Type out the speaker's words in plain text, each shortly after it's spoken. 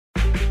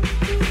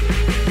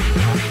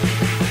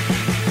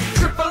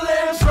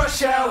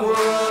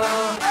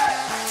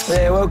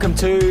welcome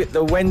to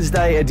the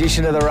Wednesday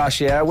edition of the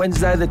Rush Hour.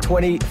 Wednesday, the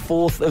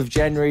 24th of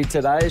January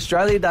today.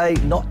 Australia Day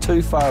not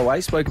too far away.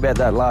 Spoke about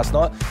that last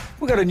night.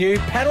 We've got a new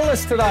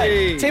panellist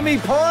today. Hey. Timmy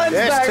Pine's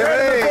back.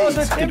 Round of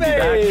applause for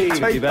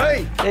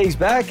Timmy. He's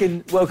back,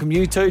 and welcome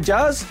you too,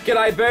 Jazz.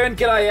 G'day, Bern.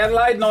 G'day,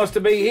 Adelaide. Nice to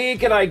be here.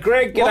 G'day,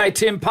 Greg. G'day,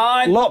 Tim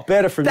Pine. A lot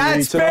better from you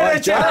That's tonight, better,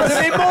 Jazz.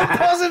 A bit more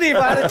positive.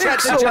 I had a chat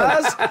to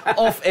Jazz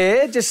off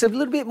air. Just a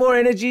little bit more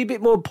energy, a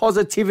bit more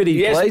positivity,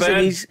 Yes, please. Bern.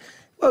 And he's,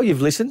 well,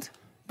 you've listened,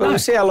 but we'll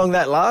see how long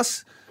that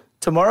lasts.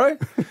 Tomorrow,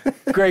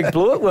 Greg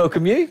Blewett,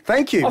 welcome you.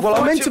 Thank you.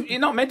 Well, you're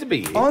not meant to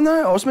be here. Oh,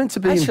 no, I was meant to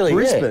be Actually, in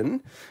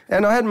Brisbane,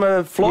 and I had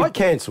my flight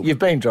cancelled. You've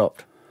been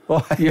dropped.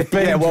 You've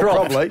been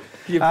dropped. Probably.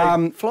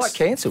 Flight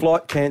cancelled.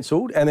 Flight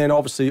cancelled, and then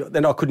obviously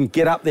I couldn't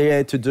get up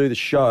there to do the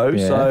show,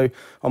 so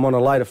I'm on a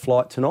later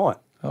flight tonight.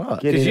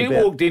 Because you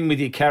walked in with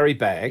your carry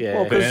bag,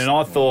 Bern, and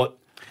I thought...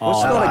 Well,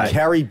 it's not a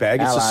carry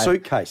bag, it's a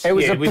suitcase. It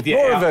was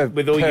more of a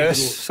with all purse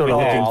your sort of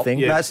looking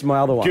thing. That's my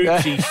other one.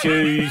 Gucci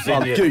shoes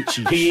and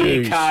Gucci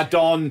Pierre shoes.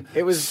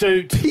 Cardin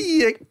suit.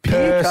 Pierre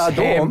Purse,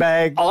 Cardin.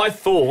 handbag. I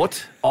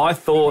thought,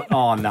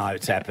 oh no,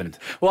 it's happened.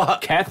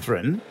 What?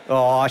 Catherine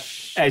Oh,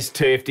 has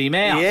turfed him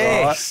out.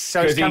 Yes, right?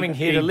 so he's 'Cause coming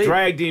here to he live.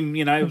 dragged him,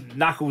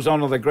 knuckles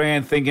onto the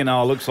ground thinking,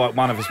 looks like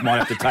one of us might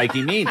have to take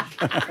him in.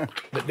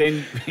 But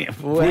then...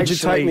 Would you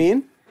take me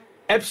in?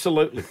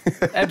 Absolutely.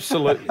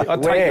 Absolutely.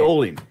 I'd take you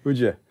all in. Would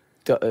you?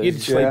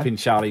 You'd sleep in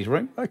Charlie's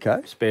room.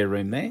 Okay. Spare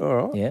room there.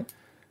 All right. Yeah.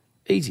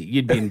 Easy.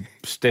 You'd be in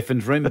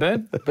Stefan's room,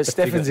 Bern. But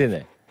Stefan's in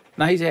there.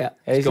 No, he's out.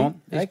 Is He's he?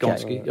 gone. He's Okay. gone.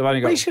 I've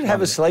only got We should have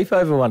a one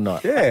sleepover one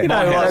night. Yeah. You know,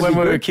 My like house when would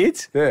we be were good.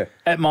 kids. Yeah.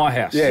 at my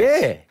house. Yeah.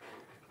 Yeah.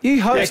 You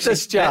host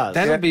us, Jazz.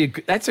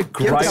 That's a Get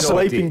great the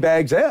sleeping idea.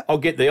 bags out. I'll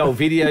get the old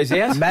videos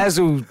out.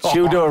 Mazel,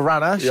 she'll do a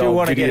runner. She'll old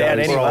want to get out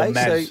videos. anyway. Oh,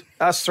 So Maz.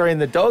 us three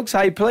and the dogs.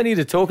 Hey, plenty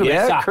to talk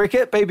Yes, about. sir.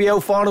 Cricket,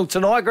 BBL final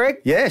tonight, Greg.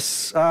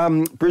 Yes.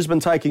 Brisbane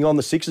taking on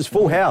the Sixers.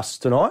 Full house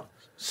tonight.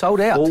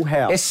 Sold out. Full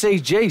house.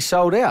 SCG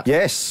sold out.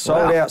 Yes,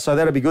 sold out. So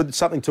that'll be good.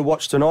 Something to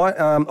watch tonight.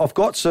 I've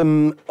got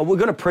some. We're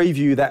going to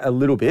preview that a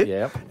little bit.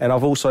 Yep. And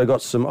I've also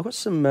got some. I've got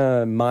some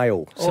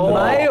mail. Some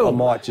mail. I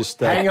might just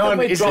Hang on.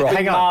 We're Is it, dropping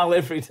hang on. mail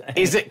every day.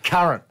 Is it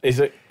current? Is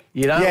it?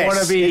 You don't Yes,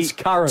 want to be. it's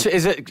current.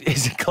 Is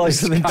it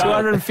closer than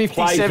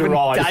 257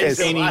 Plagiarise days?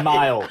 any away?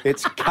 mail.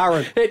 It's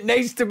current. It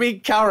needs to be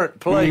current,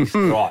 please.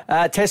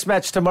 Right. Test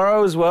match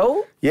tomorrow as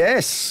well.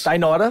 Yes. Day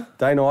nighter.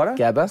 Day nighter.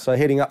 Gabba. So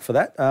heading up for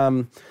that.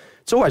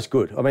 It's always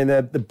good. I mean,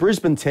 the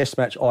Brisbane Test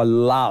match I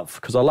love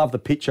because I love the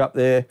pitch up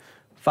there.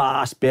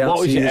 Fast, bouncy. What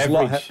was your There's a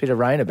lot average? Bit of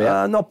rain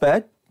about. Not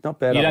bad. Not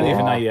bad. You up don't there.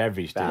 even know your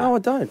average, do you? No, I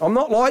don't. I'm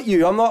not like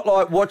you. I'm not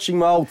like watching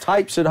my old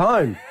tapes at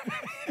home.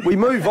 We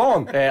move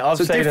on. Yeah, I've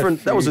It's a seen a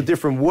different. That was a few.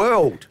 different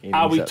world. Are we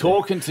Innings up there.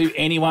 talking to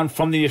anyone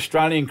from the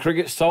Australian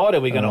cricket side?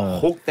 Are we going to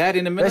hook that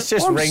in a minute? Let's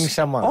just I'm ring s-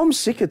 someone. I'm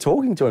sick of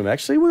talking to him.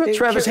 Actually, we've got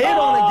Travis Head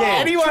Oh, on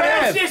again. anyone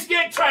Travis, else? just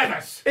get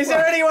Travis. Is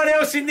there anyone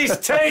else in this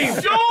team?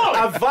 Sure.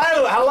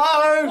 Available.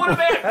 Hello. What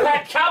about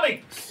Pat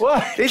Cummings?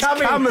 What? It's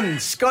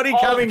Cummins. Scotty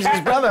Cummings'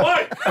 Captain brother.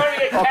 Woke.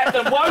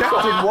 Captain Woke.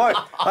 Captain White.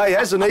 Hey,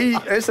 hasn't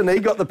he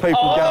got the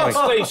people going?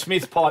 Oh, Steve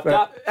Smith piped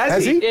up.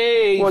 Has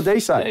he? Yeah, What did he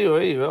say?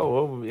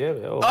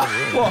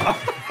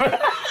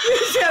 You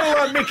sounded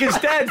like Mick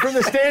and Dad from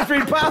the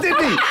Stansbury Park,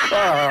 didn't he? Hey,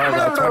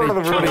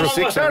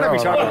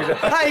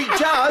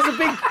 Charles,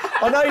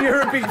 I know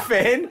you're a big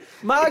fan.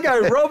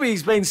 Margot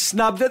Robbie's been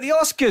snubbed at the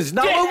Oscars.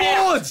 No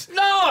awards.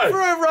 No. For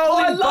a role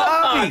I in love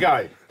Barbie.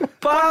 Margot.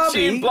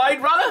 She in Barbie.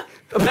 Blade Runner?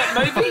 That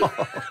movie?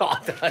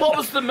 What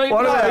was the movie?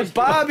 What about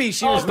Barbie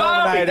she was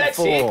Barbie, nominated that's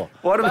for? it.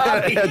 What about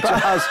Barbie.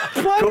 Jars?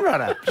 Blade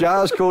Runner.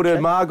 Jars called her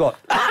Margot.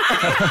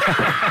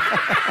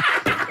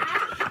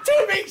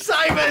 Timmy,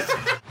 save us.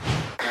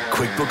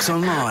 QuickBooks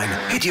Online.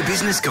 Hit your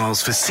business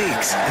goals for 6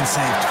 and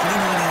save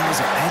 29 hours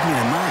of admin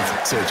a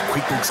month. Search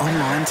QuickBooks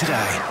Online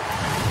today.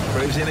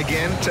 Moves in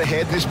again to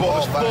Head. This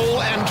ball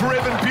and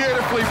driven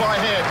beautifully by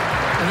Head.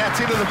 And that's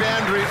into the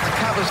boundary. It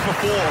covers for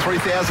 4.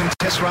 3,000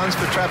 test runs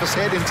for Travis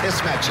Head in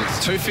test matches.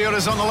 Two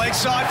fielders on the leg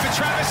side for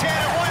Travis Head.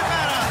 It won't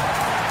matter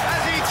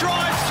as he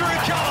drives through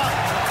cover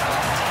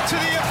to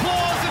the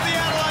applause of the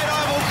Adelaide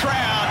Oval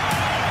crowd.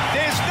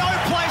 There's no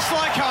place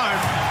like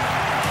home.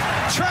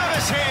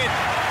 Travis Head,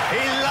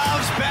 he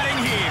loves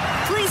batting here.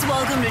 Please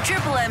welcome to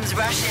Triple M's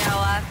Rush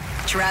Hour,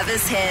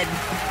 Travis Head.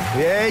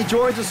 Yeah, he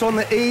joins us on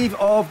the eve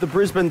of the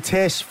Brisbane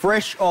Test,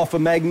 fresh off a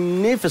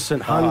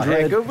magnificent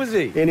 100. how good was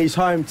he? In his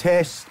home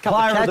Test. Couple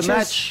of Player of the catches.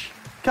 match.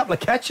 Couple of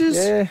catches.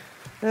 Yeah.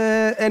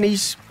 And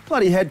he's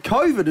bloody had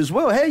COVID as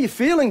well. How are you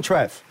feeling,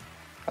 Trav?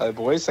 Hey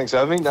boys, thanks for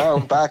having me. No,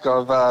 I'm back.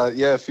 I've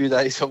a few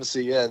days.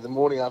 Obviously, the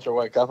morning after I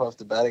woke up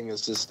after batting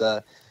has just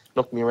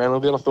knocked me around a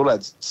little bit. I thought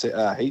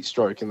I had heat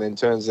stroke, and then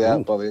turns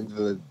out by the end of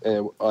the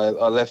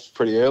I left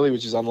pretty early,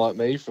 which is unlike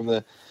me from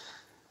the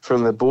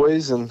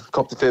boys, and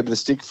copped a fair bit of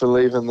stick for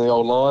leaving the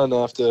old line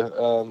after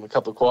a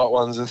couple of quiet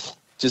ones, and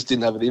just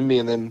didn't have it in me.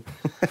 And then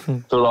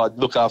thought I'd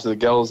look after the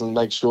girls and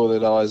make sure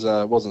that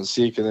I wasn't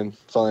sick, and then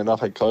funnily enough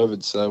had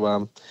COVID.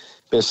 So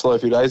been a slow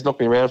few days, knocked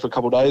me around for a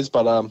couple of days,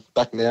 but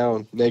back now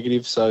and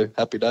negative, so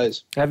happy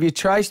days. Have you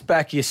traced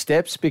back your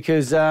steps?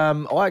 Because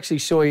I actually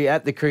saw you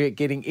at the cricket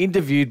getting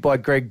interviewed by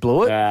Greg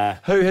Blewett,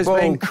 who has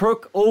been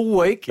crook all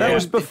week. That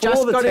was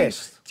before the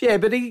test. Yeah,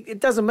 but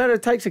it doesn't matter.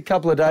 It takes a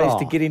couple of days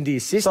to get into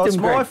your system. So it's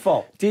Greg. my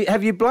fault.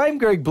 Have you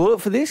blamed Greg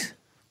Blewett for this?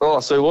 Oh,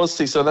 so it was.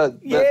 So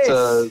that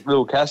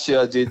little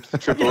Casio I did for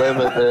Triple M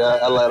at the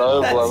Adelaide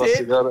Oval, I must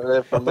have got it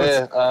there from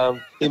there.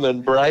 Him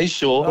and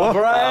Brayshaw.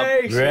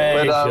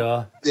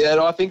 Brayshaw.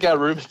 I think our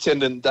room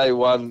attendant day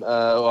one, 2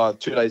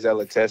 days out of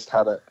the test,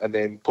 had it and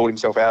then pulled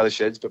himself out of the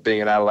sheds. But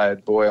being an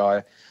Adelaide boy,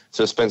 I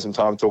sort of spent some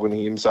time talking to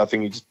him. So I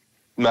think he just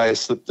may have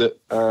slipped it.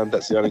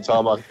 That's the only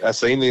time I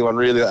seen anyone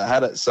really that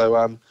had it.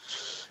 So,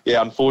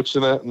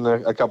 unfortunate. And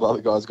a couple of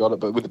other guys got it.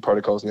 But with the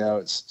protocols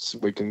now,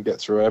 we can get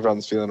through.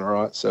 Everyone's feeling all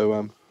right.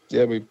 So,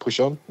 we push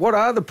on. What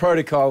are the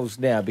protocols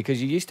now? Because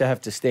you used to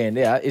have to stand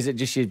out. Is it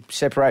just you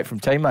separate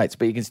from teammates,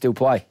 but you can still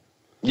play?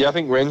 Yeah, I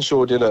think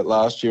Renshaw did it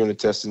last year in a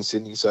test in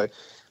Sydney. So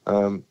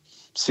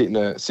sit in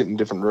a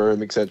different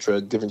room,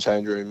 etc., different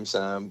change rooms.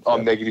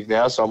 I'm negative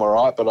now, so I'm all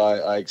right. But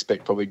I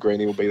expect probably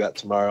Greenie will be that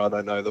tomorrow. I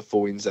don't know the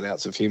full ins and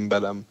outs of him,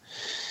 but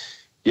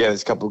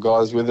there's a couple of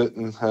guys with it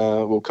and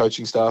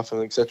coaching staff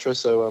and etc.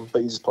 So,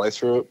 but you just play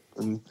through it,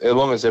 and as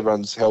long as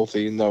everyone's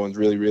healthy and no one's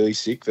really, really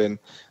sick, then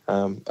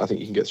I think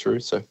you can get through.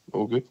 So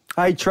all good.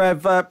 Hey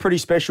Trav, pretty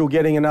special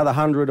getting another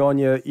 100 on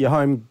your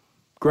home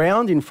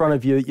ground in front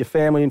of your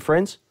family and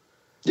friends.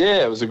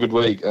 Yeah, it was a good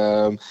week.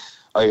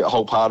 A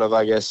whole part of,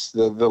 I guess,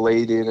 the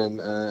lead in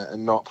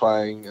and not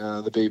playing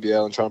the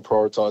BBL and trying to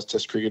prioritise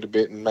Test cricket a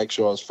bit and make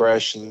sure I was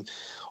fresh and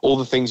all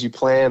the things you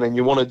plan and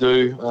you want to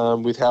do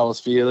with how I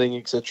was feeling,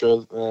 etc.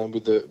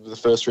 With the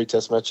first 3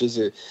 Test matches,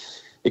 it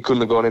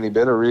couldn't have gone any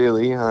better,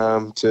 really.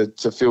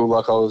 To feel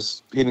like I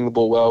was hitting the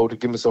ball well, to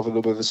give myself a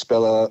little bit of a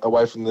spell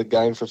away from the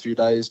game for a few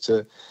days,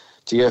 to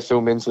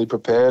feel mentally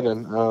prepared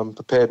and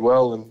prepared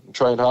well and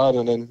trained hard,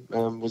 and then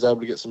was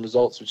able to get some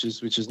results, which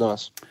is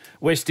nice.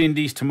 West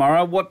Indies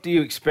tomorrow. What do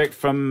you expect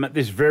from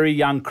this very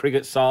young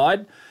cricket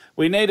side?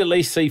 We need at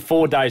least see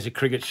 4 days of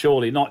cricket,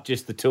 surely, not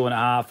just the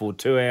 2.5 or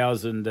 2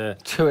 hours and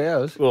 2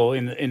 hours. Well,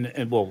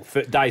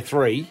 day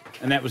 3,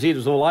 and that was it. It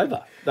was all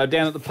over. They were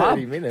down at the pub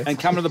 30 minutes. and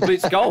coming to the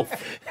Blitz Golf.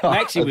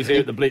 Maxie was there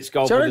at the Blitz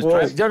Golf. Do you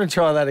want to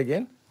try that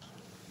again?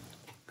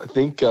 I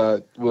think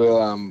what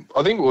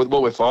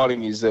we're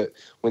finding is that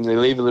when they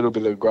leave a little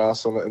bit of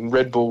grass on it, and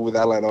Red Bull with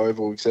Adelaide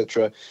Oval,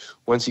 etc.,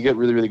 once you get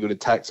really, really good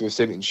attacks, we've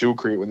seen it in Shield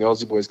cricket when the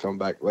Aussie boys come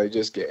back, they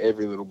just get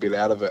every little bit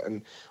out of it.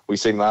 And we've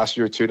seen last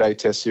year a 2-day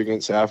test here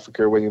against South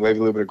Africa, when you leave a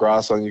little bit of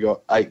grass on, you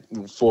got 4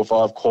 or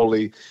 5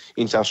 quality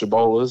international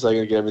bowlers, they're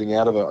going to get everything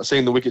out of it. I've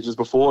seen the wicket just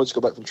before, just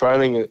got back from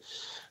training, it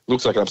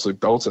looks like an absolute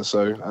belter,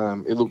 so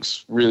it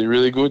looks really,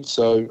 really good.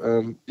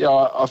 So,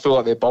 I feel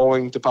like their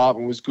bowling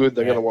department was good.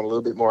 They're going to want a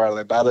little bit more out of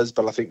their batters,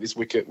 but I think this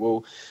wicket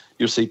you'll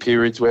see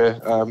periods where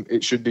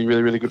it should be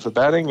really, really good for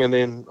batting, and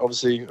then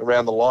obviously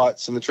around the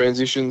lights and the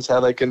transitions,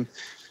 how they can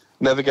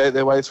navigate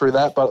their way through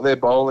that. But their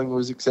bowling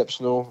was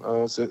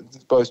exceptional. So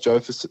both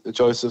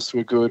Josephs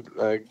were good.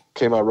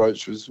 Kemar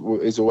Roach is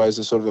always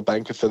a sort of a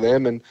banker for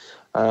them, and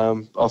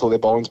I thought their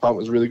bowling department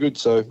was really good.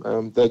 So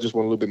they just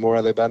want a little bit more out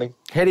of their batting.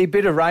 Had a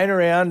bit of rain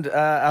around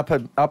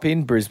up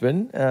in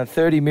Brisbane.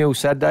 30 mil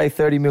Saturday,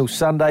 30 mil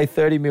Sunday,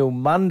 30 mil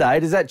Monday.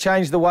 Does that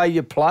change the way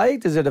you play?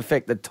 Does it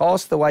affect the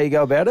toss, the way you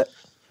go about it?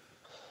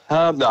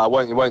 No,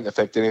 it won't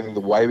affect anything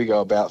the way we go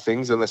about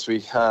things, unless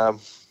we our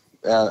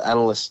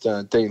analyst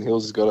Dean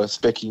Hills has got a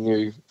specky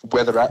new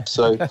weather app,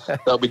 so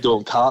they'll be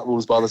doing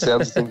cartwheels by the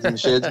sounds of things in the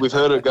sheds. We've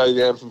heard it go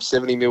down from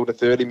 70 mil to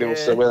 30 mil,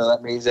 so whether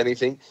that means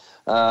anything,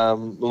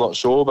 we're not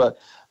sure. But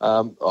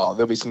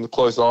there'll be some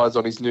close eyes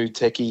on his new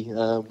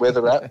techie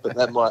weather app, but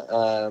that might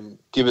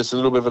give us a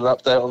little bit of an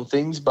update on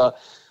things. But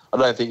I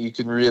don't think you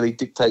can really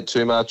dictate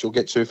too much or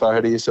get too far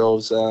ahead of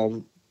yourselves.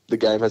 The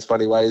game has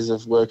funny ways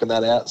of working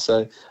that out.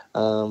 So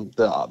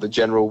the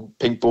general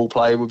pink ball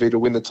play would be to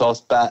win the toss,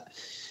 bat.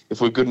 If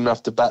we're good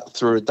enough to bat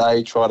through a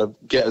day, try to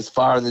get as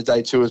far in the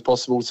day 2 as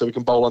possible so we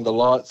can bowl under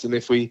lights. And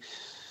if we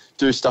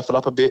do stuff it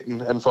up a bit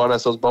and find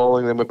ourselves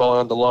bowling, then we're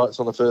bowling under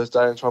lights on the first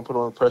day and try and put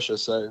on the pressure.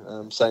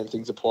 So same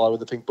things apply with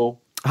the pink ball.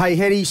 Hey,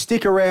 Hetty,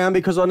 stick around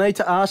because I need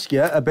to ask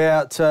you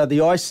about the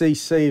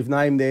ICC have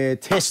named their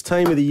Test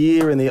Team of the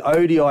Year and their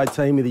ODI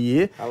Team of the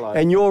Year. Hello.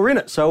 And you're in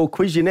it, so we'll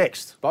quiz you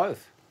next.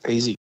 Both.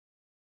 Easy.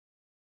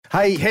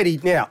 Hey,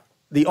 Hetty, now,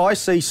 the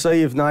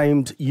ICC have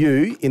named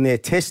you in their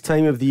Test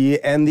Team of the Year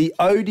and the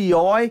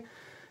ODI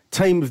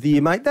Team of the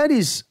Year, mate. That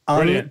is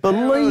Brilliant.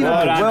 unbelievable.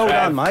 Well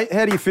done, Trav. mate.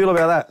 How do you feel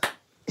about that?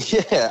 It's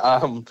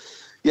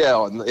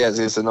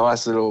a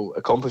nice little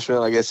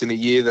accomplishment, I guess, in a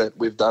year that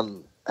we've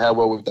done how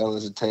well we've done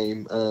as a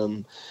team.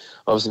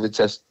 Obviously,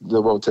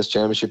 the World Test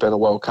Championship and a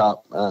World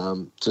Cup,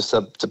 just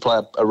to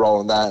play a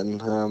role in that and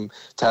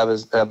to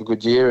have a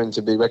good year and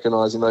to be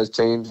recognised in those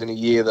teams in a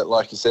year that,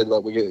 like you said,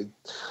 like we get.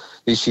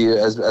 This year,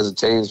 as a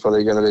team, is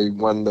probably going to be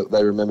one that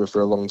they remember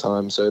for a long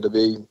time. So to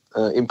be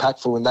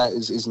impactful in that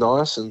is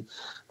nice. And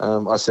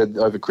I said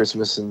over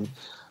Christmas and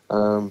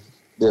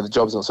the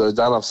job's not sort of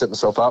done. I've set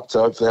myself up to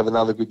hopefully have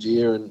another good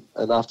year.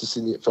 And after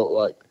Sydney, it felt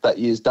like that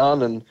year's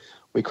done and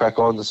we crack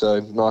on. So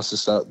nice to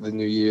start the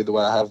new year the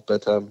way I have.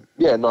 But,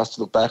 nice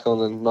to look back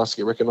on and nice to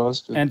get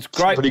recognised. And it's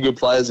great. Pretty good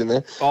players in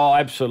there. Oh,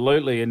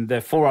 absolutely. And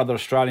the 4 other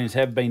Australians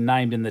have been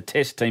named in the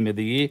Test Team of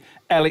the Year.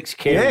 Alex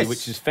Carey,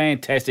 which is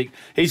fantastic.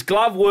 His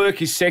glove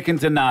work is second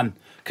to none.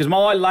 Because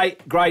my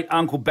late great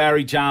uncle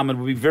Barry Jarman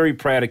would be very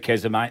proud of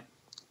Keza, mate.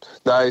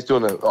 No, he's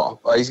doing it.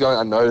 He's going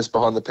unnoticed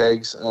behind the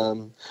pegs.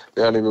 The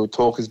only real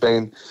talk has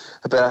been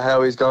about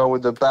how he's going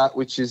with the bat,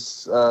 which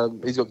is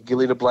he's got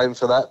Gilly to blame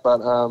for that.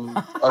 But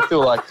I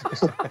feel like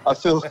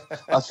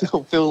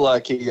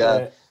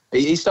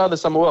he started the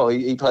summer well.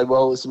 He played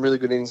well with some really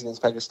good innings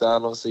against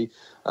Pakistan. Obviously,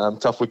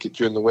 tough wicket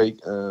during the week.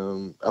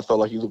 I felt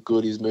like he looked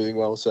good. He's moving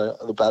well. So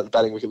the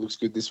batting wicket looks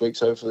good this week.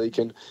 So hopefully he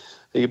can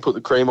put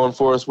the cream on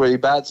for us where he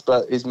bats.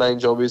 But his main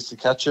job is to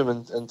catch him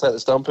and take the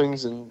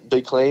stumpings and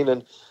be clean.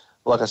 And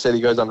like I said, he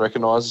goes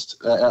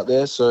unrecognised out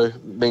there, so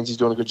it means he's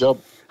doing a good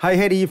job. Hey,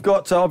 Hetty, you've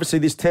got obviously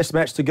this test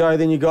match to go,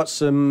 then you've got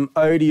some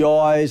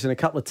ODIs and a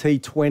couple of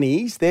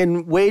T20s.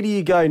 Then where do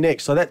you go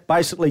next? So that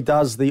basically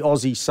does the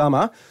Aussie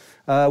summer.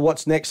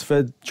 What's next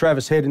for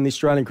Travis Head and the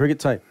Australian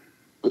cricket team?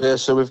 Yeah,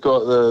 so we've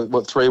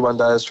got 3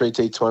 one-days, 3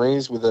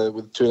 T20s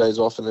with 2 days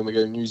off, and then we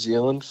go to New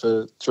Zealand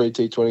for 3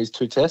 T20s,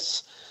 2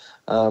 tests.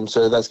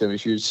 So that's going to be a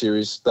huge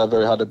series. They're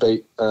very hard to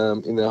beat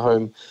in their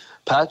home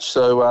patch,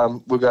 so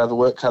we're going to have the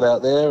work cut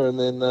out there, and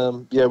then I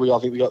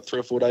think we got 3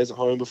 or 4 days at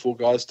home before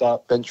guys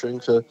start venturing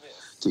to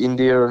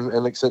India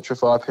and etc.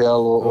 for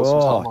IPL or some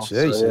time off.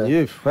 Jeez, so,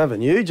 yeah.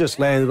 haven't you just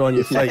landed on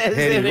your feet?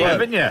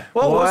 Haven't you?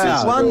 What was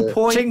it?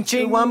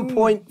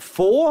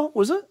 1.4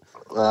 was it?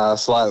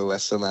 Slightly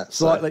less than that.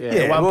 Slightly, So.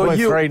 yeah.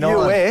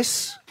 1.39.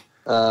 US.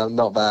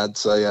 Not bad,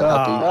 so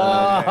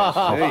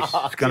happy.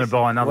 It's going to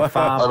buy another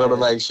farm. I've got to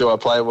make sure I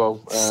play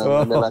well,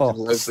 and then I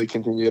can hopefully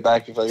continue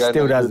back. If I go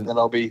Still good, then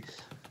I'll be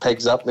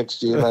pegs up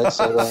next year, mate.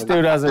 So,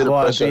 Still doesn't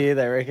buy a beer,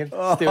 they reckon.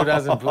 Still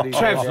doesn't put his...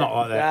 Trav's not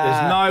like that.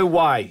 There's no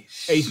way.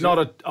 He's not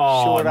a...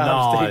 Oh, short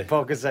arms, no. deep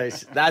pockets.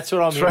 That's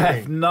what I'm Trav,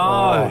 hearing.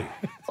 no.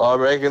 I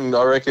reckon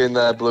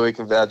Bluey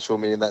can vouch for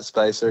me in that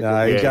space.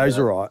 No, he goes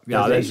all right.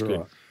 No, that's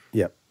good.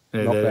 Yep.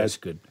 Yeah, Not bad. that's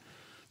good.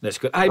 That's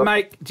good. Hey,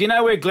 mate, do you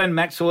know where Glenn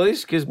Maxwell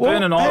is? Because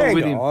Bern and I were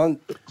with him.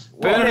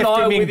 Bern and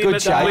I were with him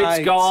at the Blitz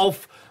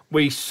Golf.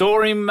 We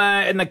saw him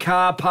in the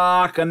car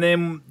park, and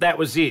then that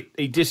was it.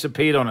 He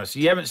disappeared on us.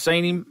 You haven't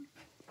seen him?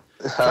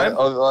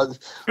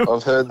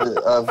 I've heard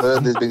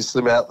there's been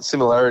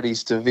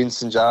similarities to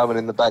Vincent Jarman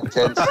in the back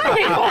tents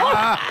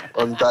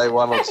on day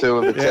 1 or 2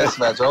 of the test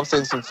match. I've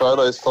seen some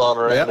photos flying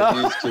around of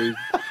you two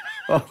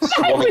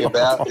swanning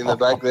about in the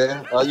back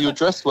there. You were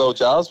dressed well,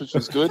 Charles, which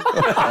was good.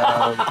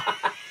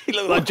 He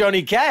looked like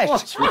Johnny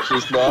Cash. Which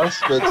was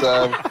nice, but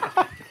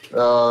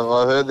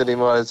I heard that he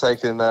might have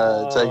taken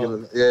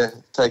the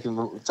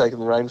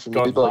rein from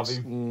the big box.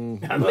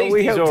 At least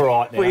he's all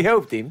right now. We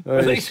helped him.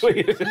 At least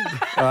we...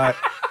 Right.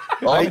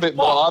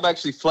 I'm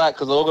actually flat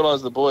because I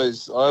organised the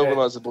boys. I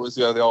organised the boys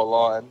to go the old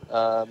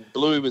line.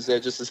 Bluey was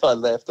there just as I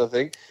left, I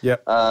think.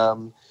 Yep.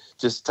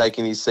 Just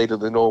taking his seat at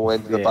the normal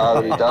end of the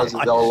bar that he does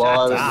at the old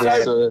line. And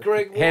just,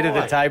 Head of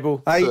the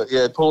table. Hey,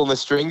 pulling the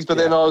strings. But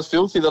then I was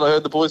filthy that I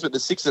heard the boys went to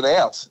 6 and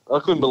out. I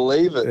couldn't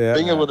believe it. Yeah.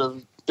 Bingham would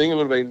have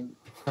been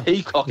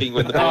peacocking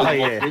when the boys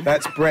walked in.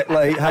 that's Brett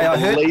Lee. Hey,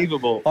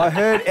 Unbelievable. I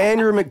heard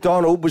Andrew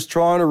McDonald was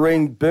trying to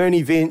ring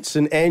Bernie Vince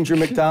and Andrew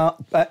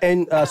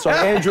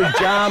Andrew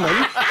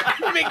Jarman.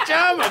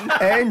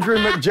 Andrew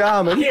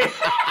McJarman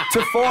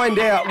to find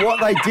out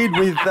what they did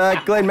with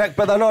Glenn Mack,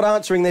 but they're not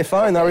answering their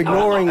phone. They're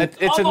ignoring.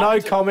 It's a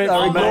no comment.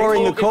 They're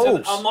ignoring the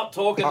calls. I'm not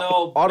talking to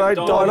old... I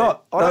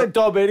don't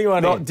dob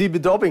anyone. Not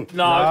dibber-dobbing.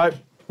 No.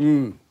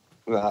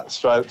 Nah,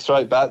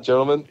 straight bat,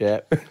 gentlemen. Yeah.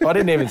 I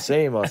didn't even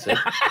see him, I said.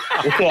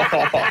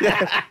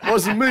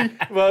 Wasn't me.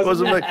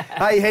 Wasn't me.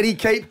 Hey, Hetty,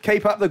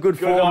 keep up the good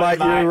form, on, mate.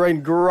 mate. You're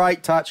in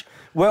great touch.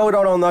 Well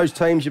done on those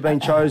teams. You've been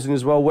chosen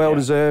as well. Well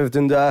deserved.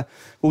 And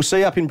we'll see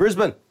you up in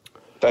Brisbane.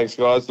 Thanks,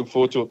 guys. Look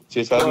forward to it.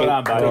 Cheers for having me.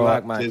 Well done, buddy. Good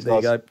luck, mate. Cheers, there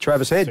you go.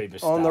 Travis Head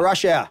Superstar. on the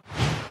Rush Hour.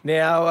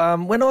 Now,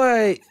 when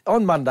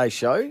on Monday's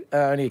show,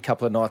 only a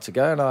couple of nights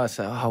ago, and I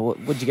say,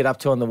 what did you get up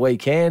to on the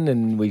weekend?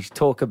 And we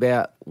talk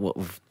about what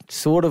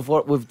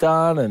we've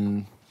done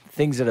and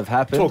things that have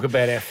happened. Talk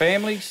about our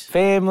families.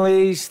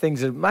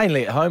 Things that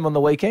mainly at home on the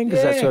weekend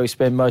because that's where we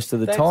spend most of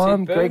the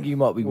time. Greg, you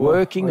might be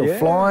working or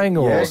flying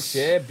or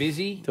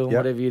busy. doing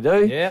whatever you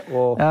do. Yeah.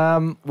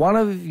 One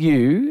of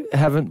you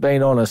haven't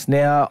been honest.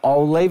 Now,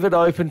 I'll leave it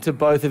open to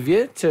both of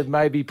you to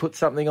maybe put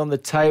something on the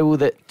table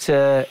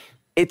that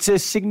it's a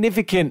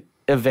significant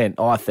event,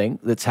 I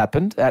think, that's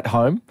happened at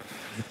home.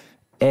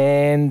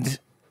 And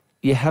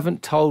you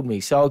haven't told me.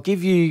 So I'll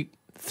give you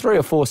 3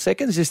 or 4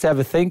 seconds just to have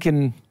a think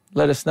and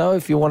let us know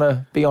if you want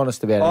to be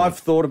honest about it. I've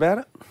thought about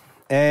it,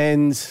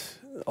 and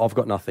I've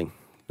got nothing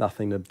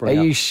to bring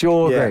up. Are you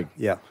sure, Greg?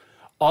 Yeah.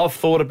 I've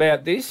thought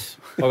about this.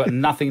 I've got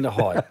nothing to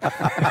hide.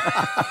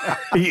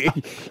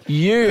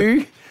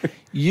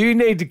 You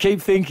need to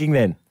keep thinking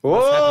then.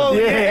 Oh,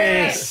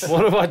 yes.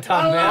 What have I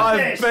done now?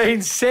 I've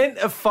been sent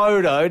a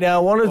photo. Now,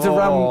 I wanted to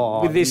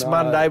run with this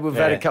Monday. We've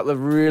had a couple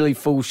of really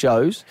full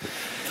shows.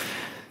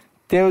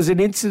 There was an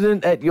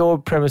incident at your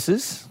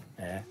premises,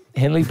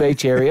 Henley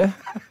Beach area.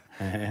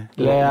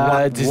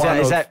 Now,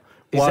 is that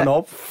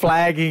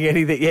flagging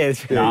anything? Yeah.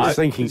 No, I was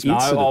thinking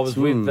incidents. I was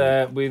with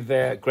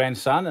our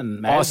grandson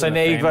and Maz. So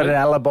now you've got an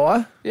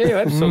alibi? Yeah,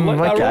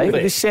 absolutely. Okay,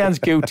 this sounds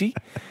guilty.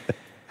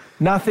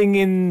 Nothing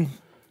in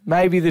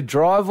maybe the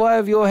driveway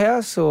of your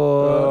house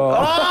or...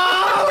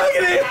 Oh, look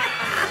at it!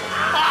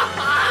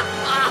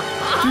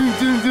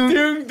 Doom,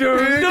 doom,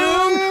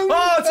 doom.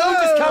 Oh, it's all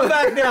just come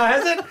back now,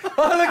 has it?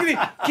 Oh, look at it.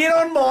 Get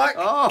on, Mike.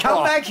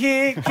 Come back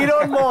here. Get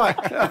on,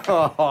 Mike.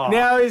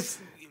 Now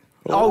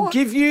I'll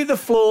give you the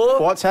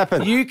floor. What's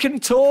happened? You can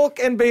talk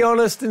and be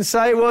honest and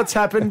say what's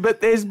happened, but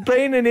there's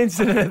been an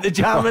incident at the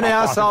Jarman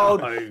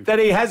household that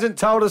he hasn't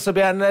told us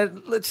about,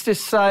 and let's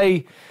just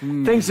say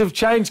things have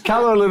changed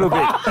colour a little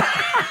bit.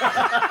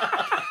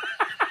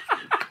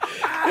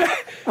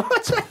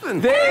 What's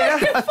happened? There.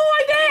 Find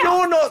out.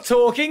 You're not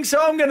talking,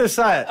 so I'm going to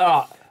say it.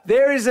 Oh.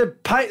 There is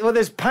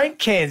there's paint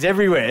cans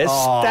everywhere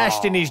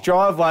stashed in his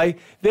driveway.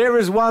 There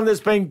is one that's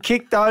been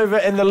kicked over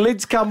and the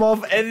lid's come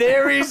off, and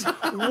there is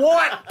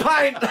white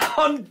paint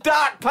on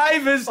dark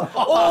pavers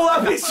all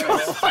up his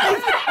driveway.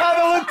 Have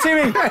a look,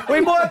 Timmy.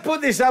 We might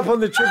put this up on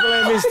the Triple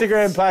M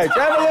Instagram page.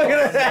 Have a look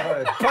at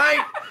that.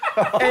 Paint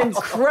and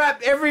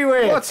crap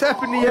everywhere. What's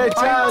happened to your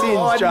Charles,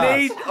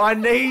 paintings, I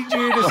need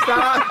you to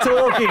start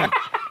talking,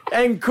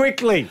 and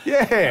quickly.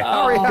 Yeah,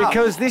 hurry up.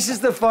 Because this is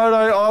the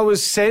photo I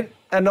was sent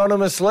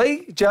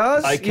anonymously,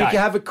 Jars. Okay. You can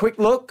have a quick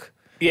look.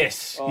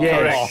 Yes.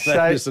 Yeah.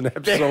 That is an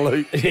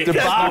absolute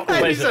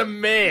That is a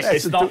mess.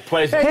 It's not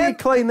pleasant. How do you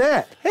clean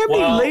that? How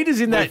many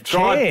litres in that we've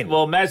tried, can?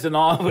 Well, Maz and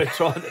I were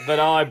trying, but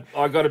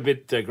I got a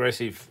bit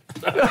aggressive.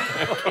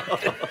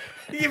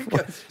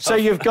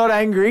 You've got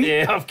angry.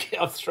 Yeah,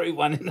 I threw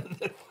one in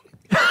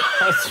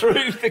I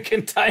threw the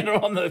container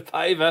on the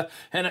paver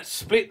and it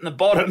split in the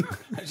bottom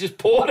and just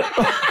poured it.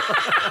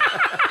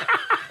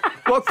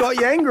 What got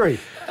you angry?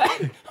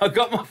 I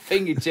got my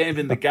finger jammed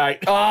in the gate.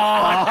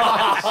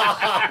 Oh,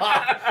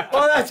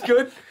 that's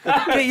good.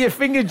 Get your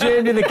finger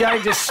jammed in the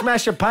gate, just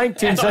smash a paint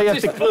tin so you have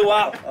to... Blew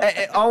up.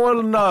 I want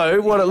to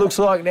know what it looks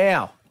like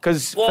now.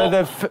 Because for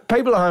the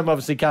people at home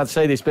obviously can't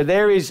see this, but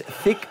there is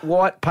thick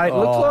white paint.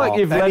 Looks like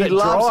you've let it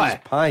dry. His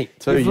paint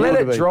too. You've let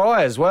it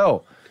dry as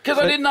well. Because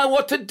I didn't know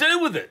what to do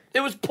with it. It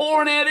was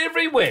pouring out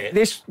everywhere.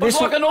 It was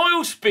like an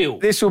oil spill.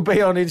 This will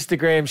be on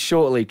Instagram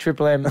shortly,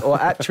 Triple M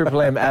or at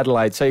Triple M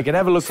Adelaide, so you can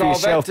have a look for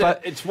yourself. But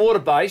it's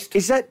water-based.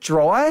 Is that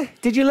dry?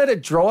 Did you let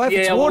it dry? If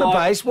it's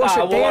water-based, wash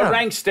it down. Well, I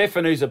rang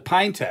Stefan, who's a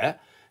painter.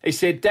 He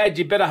said, Dad,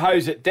 you better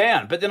hose it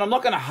down. But then I'm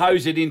not going to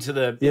hose it into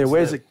the... Yeah,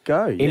 where's it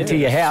go? Into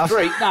your house?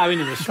 Street. No,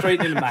 into the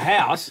street, into my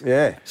house.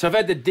 Yeah. So I've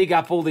had to dig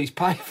up all these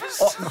pavers.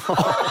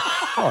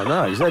 Oh,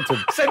 no. He's had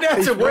to... So now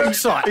it's a work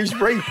site. He's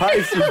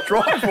repaved his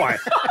driveway.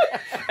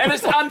 And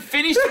it's an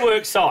unfinished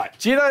work site.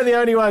 Do you know the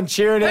only one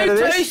cheering out of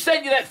this? Who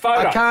sent you that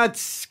photo? I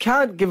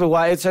can't give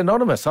away. It's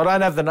anonymous. I don't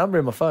have the number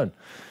in my phone.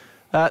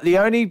 The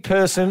only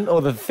person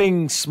or the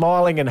thing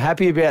smiling and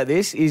happy about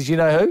this is, you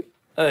know who?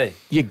 Hey.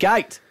 Your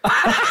gate. It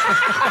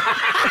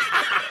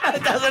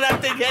doesn't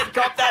have to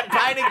cop that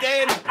paint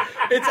again.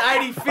 It's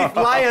 85th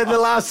layer in the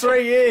last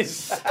 3 years.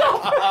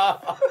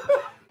 Stop.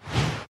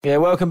 Yeah,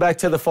 welcome back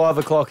to the 5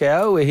 o'clock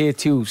hour. We're here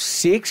till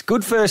 6.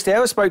 Good first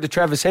hour. Spoke to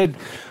Travis Head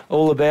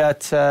all about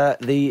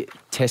the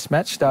test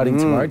match starting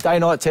tomorrow.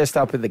 Day-night test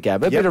up at the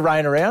Gabba. Bit of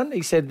rain around.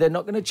 He said they're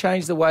not going to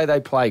change the way they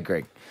play,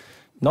 Greg.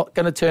 Not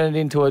going to turn it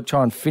into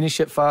try and finish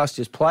it fast.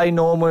 Just play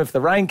normal. If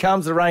the rain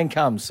comes, the rain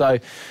comes. So...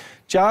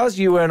 Giles,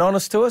 you weren't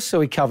honest to us, so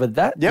we covered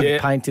that. Yep.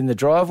 Yeah. Paint in the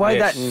driveway.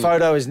 Yes. That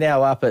photo is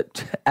now up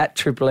at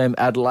Triple M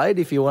Adelaide.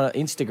 If you want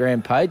an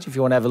Instagram page, if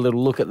you want to have a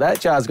little look at that.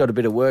 Giles got a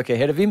bit of work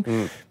ahead of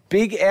him.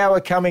 Big hour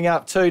coming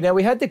up too. Now,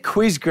 we had the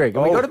quiz, Greg,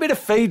 and we got a bit of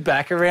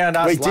feedback around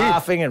us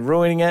laughing and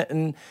ruining it,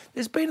 and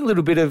there's been a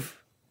little bit of...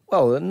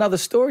 Well, another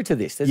story to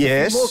this. There's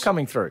a few more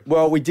coming through.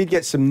 Well, we did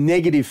get some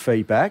negative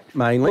feedback,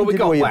 mainly,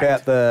 didn't we,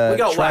 about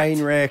the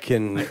train wreck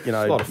and, you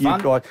know, you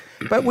guys.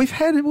 But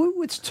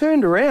it's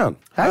turned around.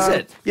 Has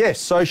it?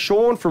 Yes. So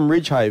Sean from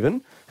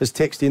Ridgehaven has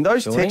texted in.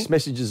 Those text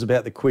messages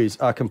about the quiz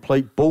are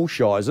complete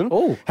bullshizing.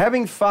 Oh.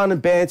 Having fun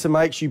and banter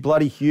makes you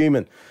bloody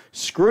human.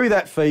 Screw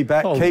that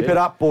feedback. Keep it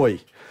up, boy.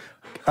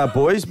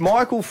 Boys,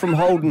 Michael from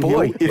Holden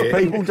Hill, if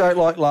people don't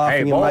like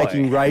laughing and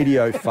making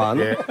radio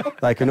fun,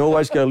 they can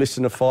always go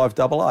listen to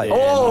 5AA.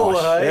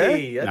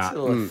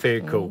 That's fair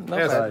cool.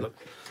 Look,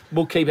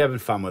 we'll keep having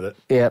fun with it.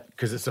 Yeah.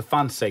 Because it's a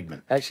fun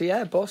segment. Actually,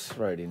 our boss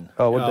wrote in.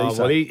 Oh, what did he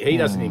say? Well, he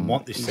doesn't even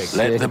want this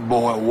segment. Let the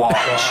boy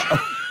watch.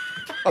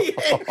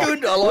 Yeah,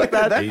 good. I like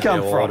that. Where'd that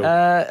come from?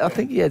 I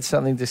think he had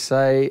something to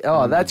say.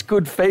 Oh, that's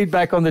good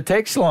feedback on the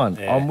text line.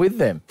 Yeah. I'm with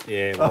them.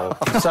 Yeah, well,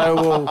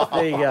 So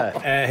there you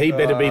go. he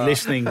better be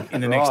listening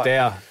in the next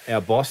hour,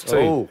 our boss, too.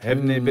 Oh.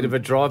 Having a bit of a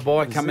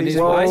drive-by coming his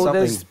Well, way.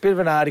 there's a bit of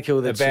an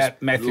article that's About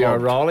just Matthew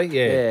logged. O'Reilly,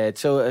 Yeah,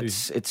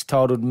 it's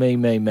titled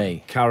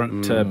Me.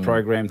 current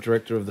program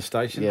director of the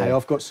station. Yeah. Hey,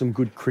 I've got some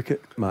good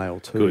cricket mail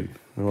too. Good.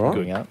 All right.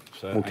 Coming up.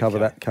 So, We'll cover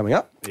okay. that coming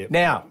up. Yep.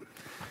 Now,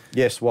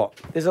 Yes, what?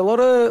 there's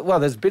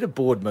a bit of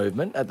board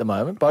movement at the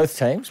moment. Both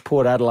teams,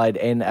 Port Adelaide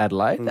and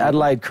Adelaide.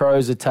 Adelaide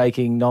Crows are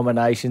taking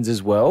nominations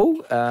as well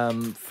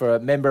for a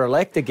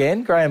member-elect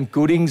again. Graham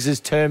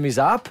Goodings' term is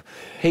up.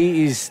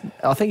 I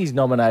think he's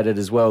nominated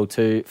as well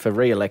for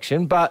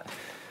re-election. But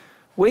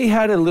we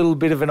had a little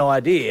bit of an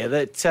idea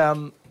that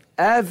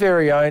our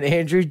very own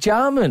Andrew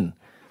Jarman,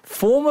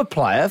 former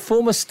player,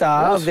 former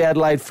star of the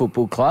Adelaide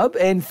Football Club,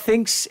 and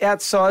thinks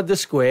outside the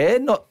square,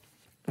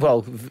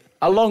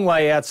 a long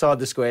way outside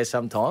the square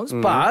sometimes,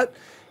 but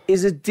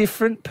is a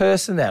different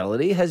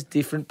personality, has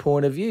different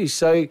point of view.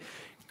 So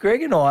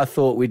Greg and I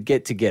thought we'd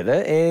get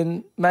together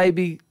and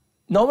maybe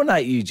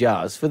nominate you,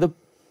 Jars, for the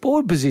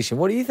board position.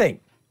 What do you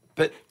think?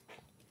 But,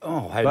 I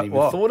hadn't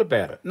even thought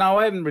about it. No,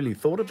 I haven't really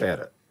thought about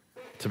it,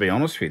 to be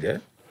honest with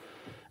you.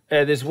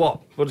 There's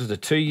what is it, a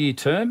 2-year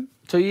term?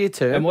 2-year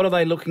term. And what are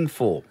they looking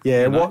for?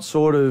 Yeah, You know? what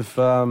sort of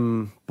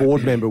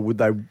board member would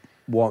they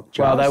want,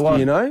 Charles? Well, they want- do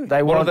you know?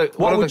 they want-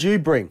 What would you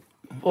bring?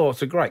 Oh,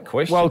 it's a great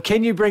question. Well,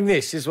 can you bring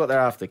this? This is what they're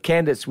after.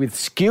 Candidates with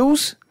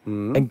skills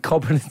and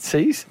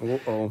competencies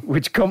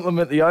which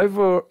complement the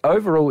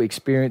overall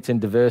experience and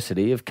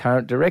diversity of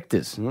current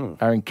directors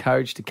are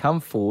encouraged to come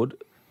forward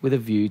with a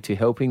view to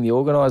helping the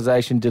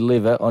organisation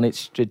deliver on its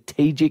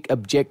strategic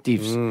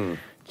objectives.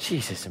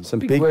 Jesus, some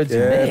big words in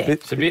there.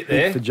 It's a bit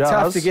there. For Tough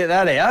Jars. to get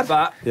that out.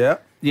 But, Yeah.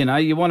 you know,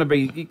 you want to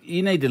be...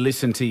 You need to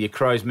listen to your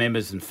Crows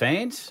members and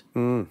fans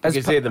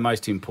because they're the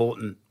most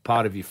important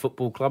part of your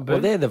football club. Well,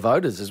 Bern. they're the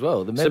voters as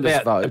well. The It's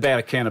members vote. about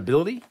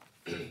accountability.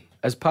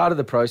 As part of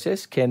the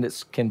process,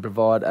 candidates can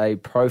provide a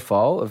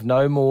profile of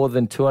no more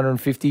than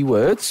 250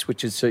 words,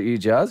 which would suit you,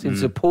 Jars, in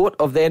support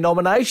of their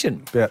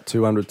nomination. About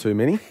 200 too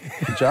many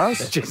for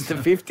Jars. Just the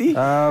 50?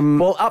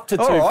 Well, up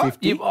to all right.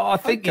 250. I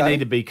think you Okay. need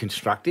to be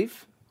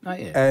constructive. Don't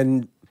you?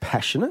 And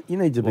passionate. You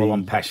need to be. Well,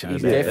 I'm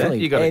passionate about Definitely.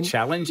 that. You've got to And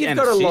challenge you've and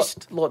got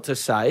assist. a lot to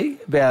say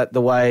about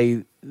the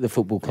way the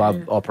football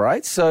club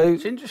operates. So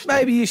interesting.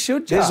 maybe you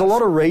should, There's Jars. a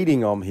lot of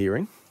reading I'm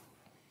hearing.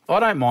 I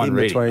don't mind in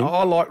reading. between.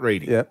 I like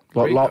reading. Yeah.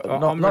 Not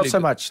I'm really so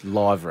good. much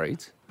live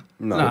reads.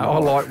 No, I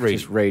like reading.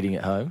 Just reading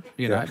at home.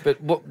 You know,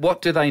 but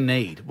what do they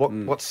need?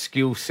 What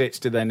skill sets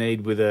do they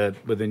need with a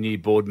new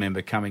board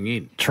member coming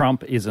in?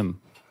 Trumpism.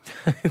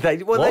 They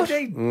need.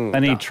 They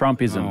need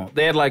Trumpism. Oh,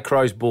 the Adelaide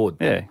Crows board.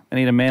 Yeah, they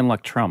need a man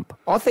like Trump.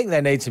 I think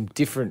they need some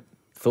different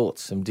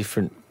thoughts, some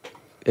different.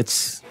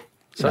 It's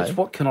So it's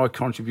what can I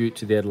contribute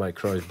to the Adelaide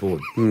Crows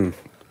board?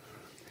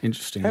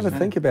 Interesting. Have a isn't it?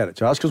 think about it,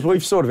 Charles, because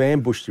we've sort of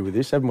ambushed you with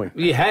this, haven't we?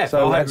 You have.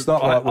 So I it's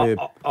not like we're.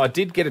 I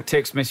did get a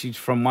text message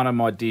from one of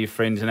my dear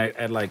friends, an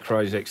Adelaide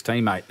Crows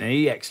ex-teammate, and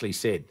he actually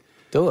said,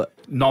 do it.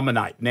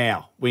 nominate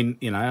now. And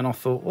I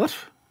thought, what?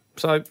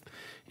 So,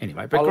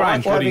 anyway, but I Graham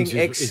like having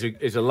Goodings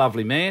is a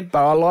lovely man.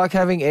 But I like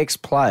having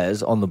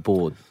ex-players on the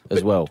board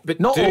as well. But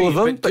Not do all of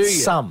you- them, but do you?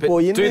 some. But Well,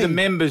 you do the need-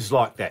 members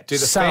like that? Do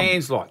the Some.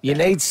 fans like that? You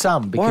need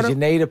some because don't- you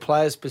need a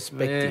player's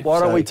perspective.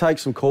 Why don't So- we take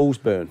some calls,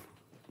 Burn?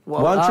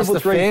 Well, ask the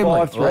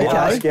 133353. family.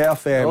 Ask our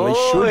family.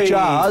 Oi. Should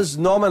Jars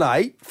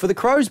nominate for the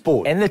Crows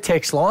board? And the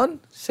text line.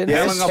 Send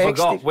How us long a have I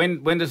text. got?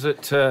 When does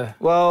it?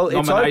 Well, it's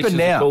nominations open are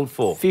now. Called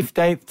for?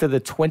 15th to the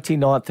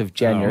 29th of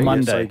January.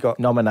 Monday. So you got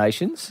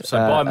Nominations. So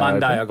by are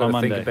Monday, open. I've got to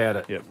By think Monday. about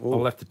it. Yep.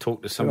 I'll have to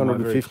talk to someone very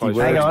 250 close.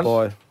 words Hang on.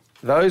 by.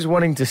 Those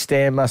wanting to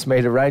stand must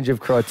meet a range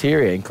of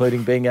criteria,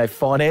 including being a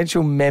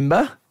financial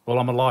member Well,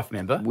 I'm a life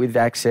member. with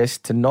access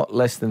to not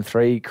less than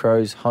 3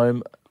 Crows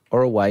home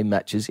or away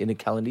matches in a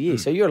calendar year.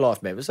 So you're a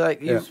life member. So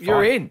you're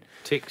Fine. in.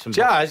 Tick some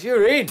Jars,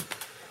 you're in.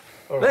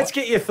 Let's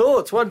get your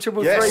thoughts.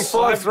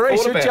 133353.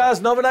 Yes, Should I've thought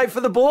Jars nominate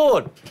for the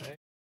board?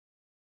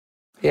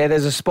 Yeah,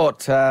 there's a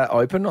spot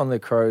open on the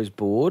Crows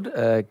board.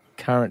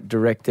 Current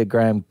director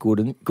Graham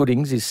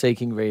Goodings is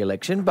seeking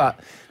re-election, but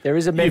there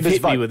is a You've members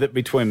hit me vote. with it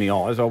between the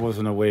eyes. I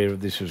wasn't aware of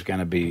this was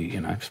going to be,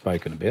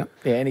 spoken about.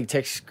 Yeah, any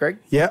text, Greg?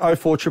 Yeah,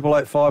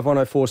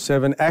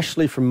 0488851047.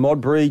 Ashley from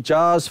Modbury.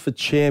 Jars for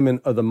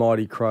chairman of the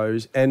Mighty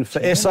Crows and for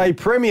SA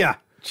Premier.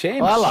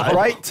 Chairman. Hello.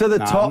 Straight to the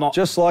No, top, I'm not-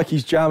 just like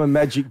his Jarman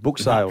Magic book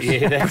sales.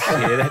 Yeah,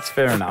 that's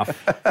fair enough.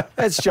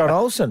 That's John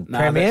Olsen, No,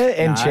 Premier that's-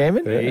 and no,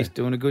 Chairman. yeah, he's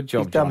doing a good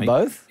job. He's done Johnny.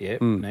 both? Yeah,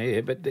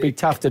 yeah, but Be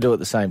tough to do at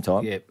the same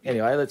time. Yep.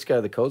 Anyway, let's go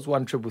to the calls.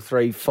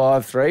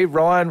 133353.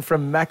 Ryan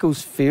from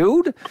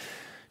Macclesfield.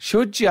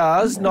 Should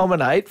Jars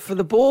nominate for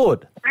the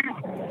board?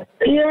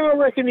 Yeah, I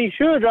reckon he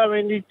should. I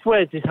mean, he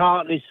wears his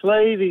heart on his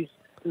sleeve. He's,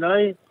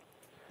 I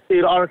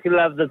reckon he'll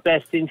have the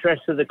best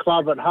interests of the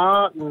club at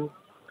heart. And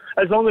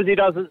as long as he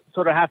doesn't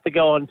sort of have to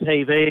go on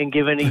TV and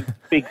give any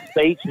big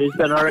speeches,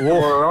 then I reckon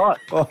we're all right.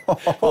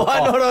 Why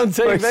not on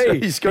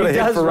TV? He's got He a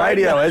head does for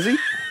radio, has he?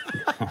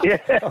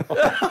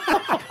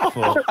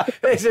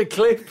 There's a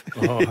clip.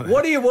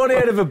 What do you want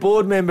out of a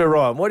board member,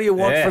 Ryan? What do you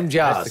want from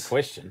Jars? That's the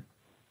question.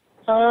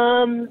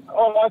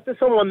 Just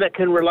someone that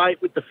can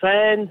relate with the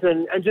fans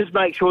and just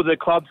make sure the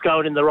club's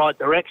going in the right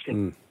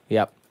direction.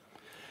 Yep.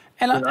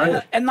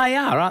 And they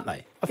are, aren't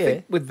they? I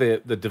think with the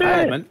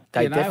development,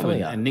 they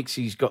definitely are. And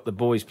Nixie's got the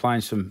boys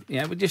playing some.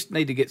 We just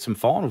need to get some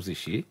finals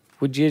this year.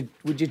 Would you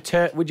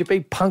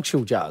be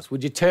punctual, Jars?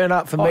 Would you turn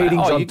up for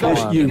meetings on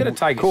time? You've got to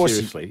take it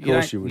seriously. Of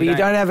course you would. But you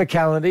don't have a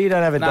calendar, you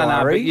don't have a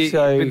diary.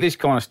 But with this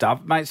kind of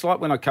stuff, mate, it's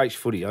like when I coach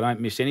footy. I don't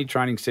miss any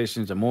training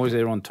sessions. I'm always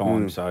there on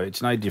time, so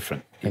it's no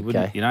different. You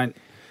don't.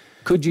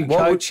 Could you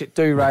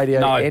do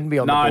radio and be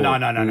on the board? No.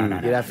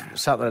 You'd have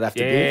something that'd have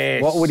to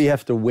give. What would he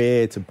have to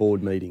wear to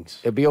board meetings?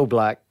 It'd be all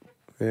black.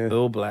 Yeah.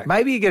 All black.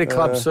 Maybe you get a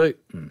club suit,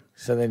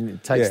 so then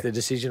it takes the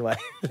decision away.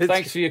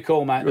 Thanks for your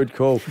call, mate. Good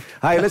call.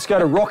 Hey, let's go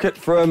to Rocket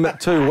from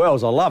Two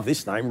Wells. I love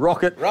this name,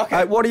 Rocket.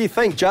 What do you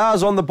think?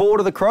 Jars on the board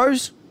of the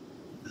Crows?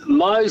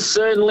 Most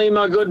certainly,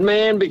 my good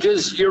man,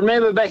 because you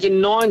remember back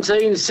in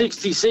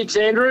 1966,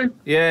 Andrew?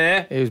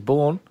 Yeah. He was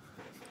born.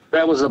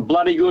 That was a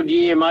bloody good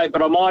year, mate,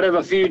 but I might have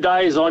a few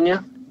days on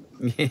you.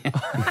 Yeah.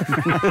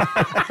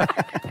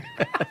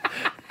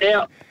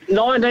 Now,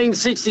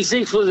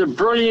 1966 was a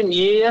brilliant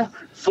year.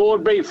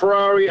 Ford beat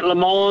Ferrari at Le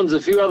Mans, a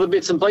few other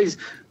bits and pieces.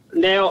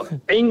 Now,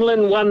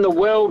 England won the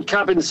World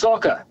Cup in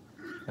soccer.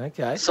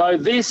 Okay. So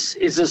this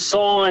is a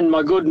sign,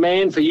 my good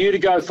man, for you to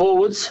go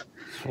forwards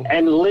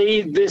and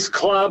lead this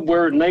club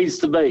where it needs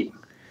to be.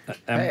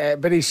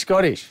 But he's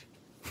Scottish.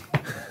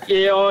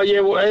 Well,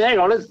 hang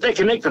on. They're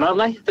connected, aren't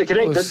they? They're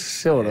connected. Well,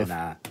 sort of.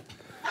 Nah.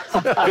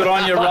 Good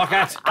on you,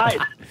 Rocket. Hey,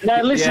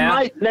 now listen,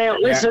 mate. Now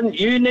listen.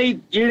 You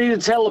need to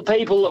tell the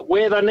people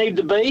where they need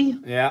to be.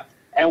 Yeah.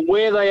 And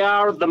where they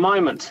are at the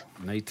moment.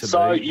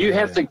 So you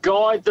have to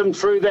guide them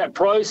through that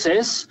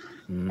process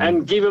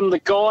and give them the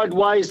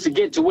guideways to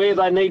get to where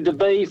they need to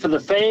be for the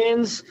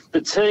fans,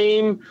 the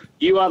team.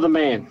 You are the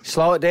man.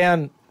 Slow it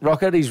down,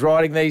 Rocket. He's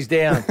writing these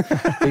down.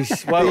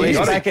 He's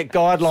back at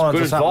guidelines.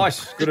 Good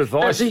advice. Good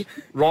advice.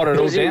 Write it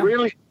all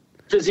down.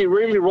 Does he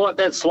really write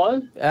that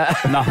slow?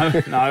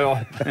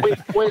 No.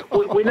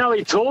 We know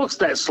he talks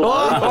that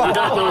slow. We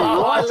don't know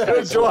he writes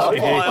that slow.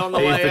 He's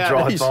the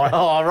drive-by.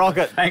 Oh,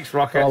 Rocket. Thanks,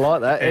 Rocket. I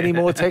like that. Any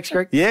more text,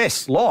 Greg?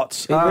 Yes,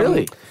 lots.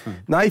 Really?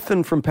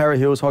 Nathan from Para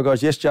Hills. Hi,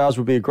 guys. Yes, Jars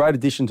would be a great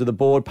addition to the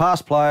board.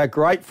 Past player,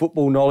 great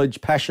football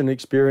knowledge, passion,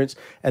 experience,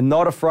 and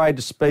not afraid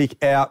to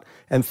speak out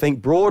and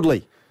think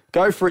broadly.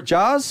 Go for it,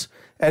 Jars.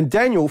 And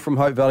Daniel from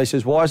Hope Valley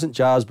says, why isn't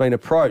Jars been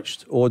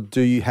approached, or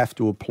do you have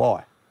to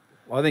apply?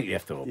 Well, I think you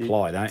have to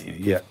apply, don't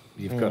you?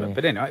 You've got it.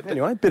 But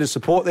anyway, bit of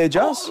support there,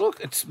 Jars. Look,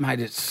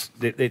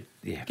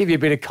 Give you a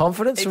bit of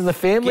confidence from the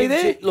family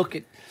there.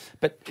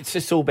 But it's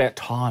just all about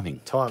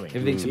timing.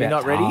 Everything's You're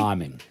about not ready?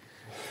 timing.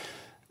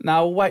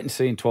 No, we'll wait and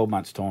see in 12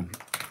 months' time.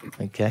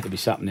 Okay. There'll be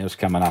something else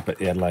coming up at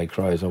the Adelaide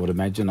Crows, I would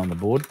imagine, on the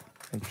board.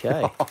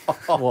 Okay.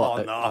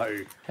 What? No.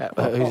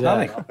 Who's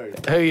that?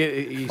 Who are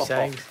you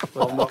saying?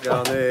 Well, I'm not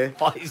going there.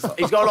 He's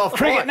gone off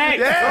cricket next.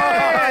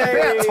 Yeah,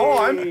 about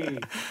time.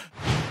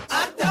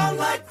 I don't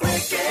like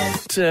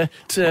cricket. I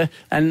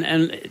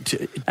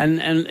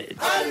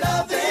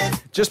love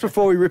it. Just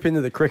before we rip into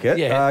the cricket,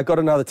 got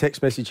another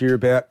text message here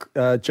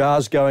about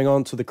Jars going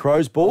on to the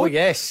Crows board. Oh,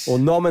 yes. Or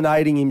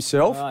nominating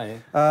himself. Oh,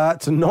 yeah.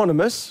 It's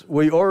anonymous.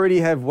 We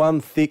already have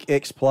one thick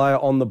ex-player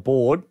on the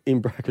board,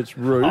 in brackets,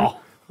 Roo. Oh.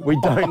 We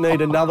don't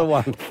need another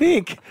one.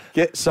 Thick.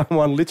 Get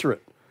someone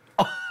literate.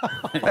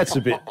 That's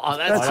a bit.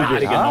 That's a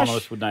bit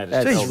harsh.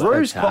 Geez,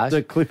 Roo's popped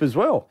a clip as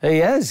well. He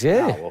has,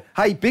 yeah. Oh, well.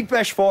 Hey, Big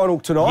Bash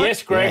final tonight.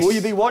 Yes, Greg. Will you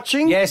be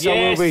watching? Yes,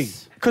 I will be.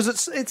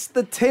 Because it's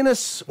the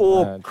tennis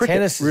or cricket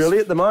tennis really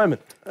at the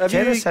moment.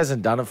 Tennis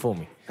hasn't done it for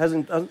me.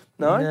 Hasn't done?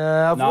 No,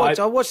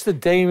 I watched the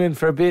Demon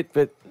for a bit,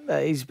 but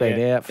he's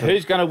been out.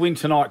 Who's going to win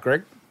tonight,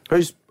 Greg?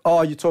 Who's?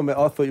 Oh, you're talking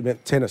about. I thought you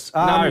meant tennis.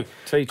 No,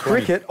 T20.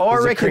 Cricket. I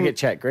There's reckon. a cricket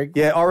chat, Greg.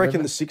 Yeah, I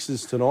reckon the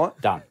Sixers tonight.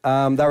 Done.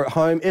 They're at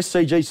home.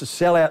 SCG's a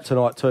sellout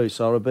tonight too,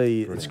 so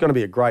it's going to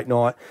be a great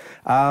night.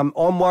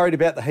 I'm worried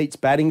about the Heat's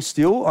batting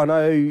still. I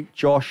know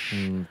Josh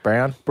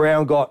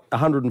Brown got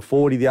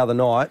 140 the other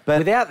night, but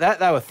without that,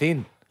 they were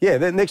thin. Yeah,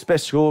 their next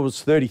best score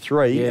was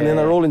 33, and then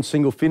they're all in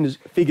single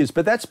figures.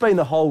 But that's been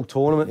the whole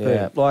tournament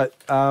thing. Like,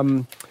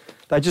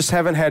 they just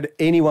haven't had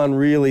anyone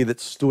really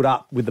that stood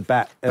up with the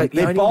bat. And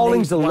their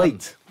bowling's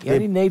elite. You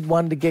only need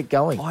one to get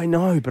going. I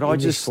know, but I'm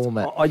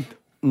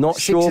not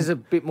sure. Six is a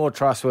bit more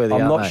trustworthy.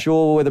 I'm not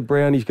sure whether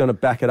Brownie's going to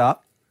back it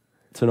up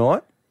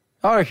tonight.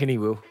 I reckon he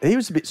will. He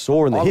was a bit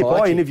sore in the hip.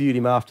 I interviewed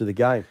him after the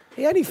game.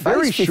 He only faced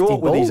very 50 short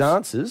balls. with his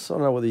answers. I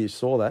don't know whether you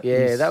saw that.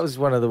 Yeah, that was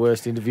one of the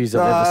worst interviews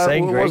I've ever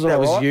seen, Greg. That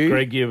was you.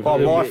 Greg,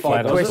 my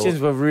fault. Questions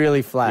were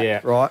really flat.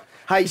 Yeah. Right.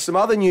 Hey, some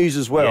other news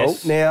as well.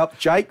 Yes. Now,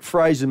 Jake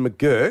Fraser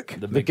McGurk,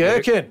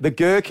 the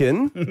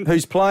Gherkin,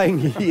 who's playing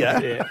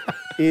here,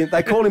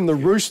 they call him the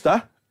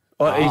Rooster.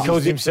 He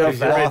calls himself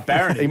the Red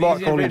Baron. He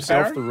might call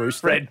himself the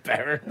Rooster. Red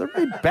Baron. The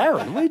Red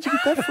Baron? Where'd you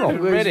get that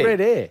from? Red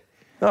hair.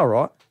 All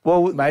right.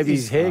 Well, maybe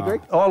his hair,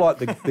 Greg. I like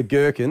the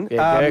Gherkin.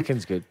 Yeah,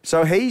 Gherkin's good.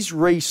 So he's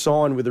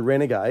re-signed with the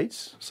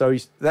Renegades. So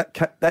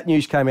that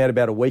news came out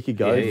about a week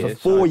ago for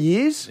 4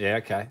 years. Yeah,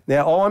 okay.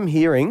 Now I'm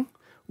hearing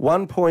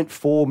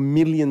 $1.4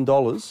 million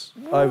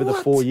over the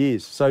 4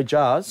 years. So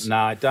Jars,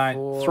 No, don't.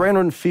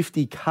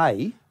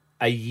 $350K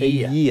A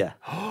year. a year.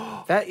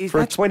 That's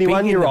For a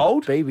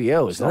 21-year-old,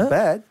 BBL, it's isn't not it?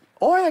 bad.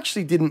 I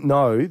actually didn't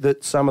know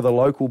that some of the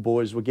local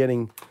boys were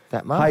getting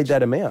That much? paid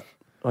that amount.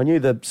 I knew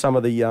that some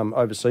of the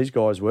overseas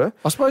guys were.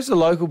 I suppose the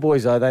local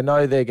boys, though, they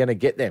know they're going to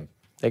get them.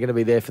 They're going to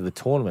be there for the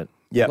tournament.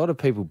 Yep. A lot of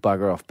people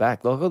bugger off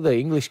back. Like all the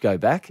English go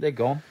back. They're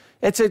gone.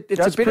 It's a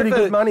That's bit pretty of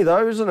good money,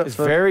 though, isn't it? It's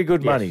very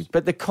good money.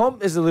 But the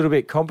comp is a little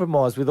bit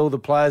compromised with all the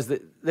players.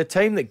 The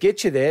team that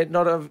gets you there,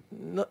 none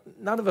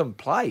of them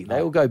play. They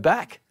all go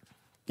back.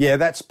 Yeah,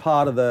 that's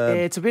part of the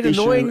it's a bit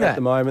issue annoying at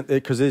the moment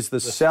because there's the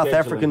South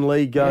African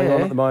League going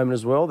on at the moment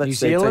as well. That's New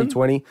Zealand?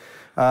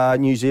 T20,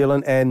 New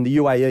Zealand and the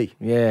UAE.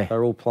 Yeah.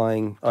 They're all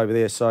playing over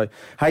there. So,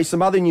 hey,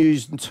 some other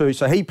news too.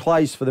 So he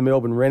plays for the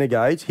Melbourne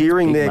Renegades.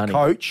 Hearing Big their money.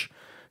 coach,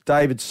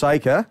 David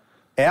Saker,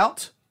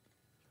 out.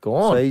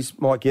 Gone. So he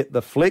might get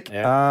the flick.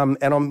 Yeah.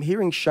 And I'm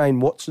hearing Shane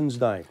Watson's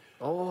name.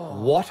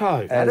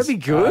 Watto. That'd be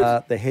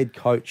good. The head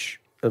coach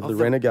of the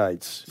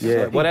Renegades.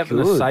 Yeah. What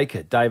happened to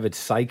Saker? David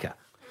Saker.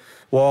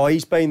 Well,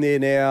 he's been there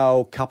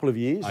now a couple of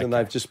years, and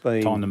they've just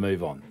been Time to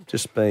move on.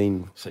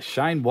 So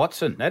Shane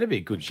Watson, that'd be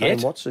a good Shane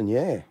get. Watson,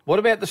 yeah. What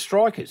about the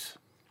strikers?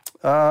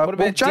 What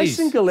about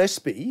Jason Diz?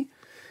 Gillespie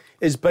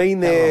has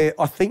been there,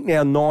 I think,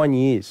 now 9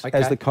 years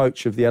as the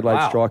coach of the Adelaide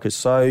Wow. Strikers.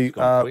 So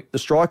gone quick. the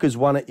Strikers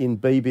won it in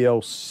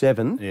BBL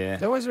 7. Yeah.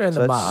 They're always around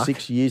So the that's mark.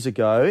 6 years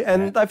ago,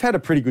 and they've had a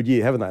pretty good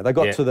year, haven't they? They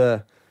got Yeah. to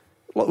the,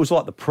 what was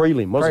like the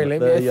prelim, wasn't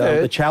Prelim, it? yeah,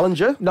 third. The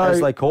challenger, as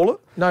they call it.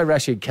 No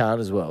Rashid Khan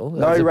as well.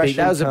 That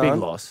was a big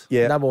loss.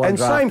 Yeah, Number one and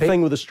draft same pick.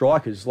 thing with the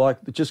Strikers. Like,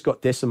 it just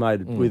got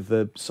decimated with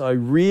the. So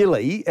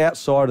really,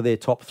 outside of their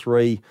top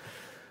three,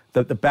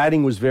 the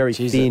batting was very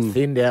thin.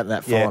 Thinned out in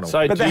that Yeah. final.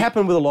 So But that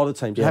happened with a lot of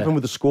teams. It happened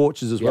with the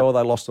Scorchers as well.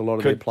 They lost a lot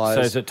of their So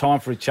players. is it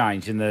time for a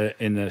change in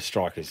the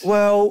strikers?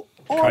 Well,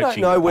 I don't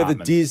Coaching know whether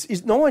department.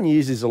 Diz 9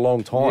 years is a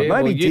long time. Yeah,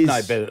 Maybe well, you'd Diz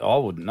know better. I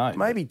wouldn't know.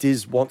 Maybe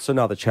Diz wants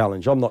another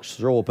challenge. I'm not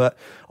sure, but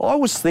I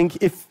always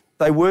think if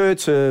they were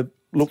to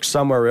look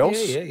somewhere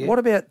else, Yeah. what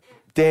about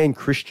Dan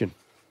Christian?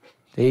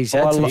 He's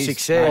had some I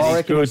success.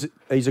 reckon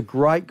he's a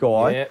great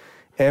guy. Yeah.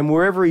 And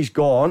wherever he's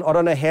gone, I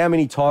don't know how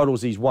many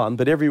titles he's won,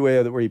 but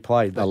everywhere where he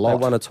played, they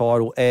won a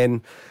title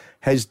and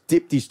has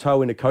dipped his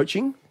toe into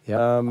coaching. Yep.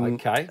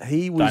 Okay.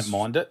 He was, Don't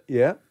mind it.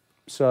 Yeah.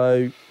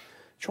 So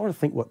trying to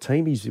think what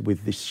team he's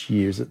with this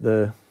year. Is it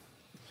the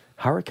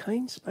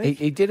Hurricanes? Maybe?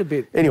 He did a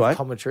bit Anyway. of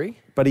commentary.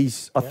 But I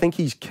think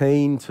he's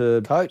keen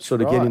to Coach,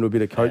 sort of get right. into a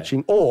bit of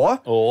coaching.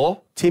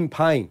 Or Tim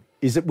Payne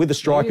is it with the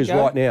Strikers go.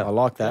 right now. I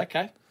like that.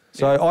 Okay.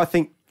 So I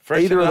think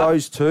Freshen either it of up.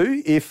 those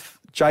two, if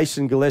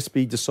Jason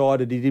Gillespie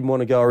decided he didn't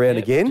want to go around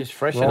Yep, again, just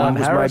freshen Ryan up.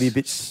 was Harris. maybe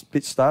a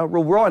bit stale.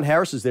 Well, Ryan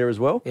Harris is there as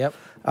well. Yep.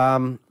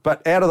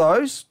 But out of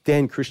those,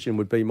 Dan Christian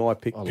would be my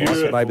pick. it.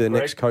 Maybe the Greg.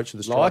 next coach of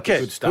the Strikers. Like it.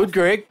 Good stuff. Good,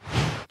 Greg.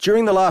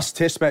 During the last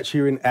test match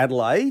here in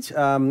Adelaide,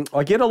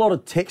 I get a lot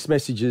of text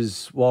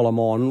messages while I'm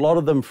on, a lot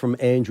of them from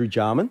Andrew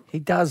Jarman. He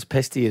does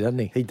pester you, doesn't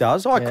he? He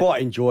does. I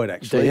quite enjoy it,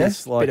 actually. Do you?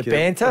 It's like Bit of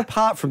banter?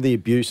 apart from the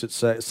abuse, it's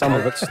some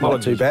of it's not too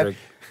Apologies, bad. Greg.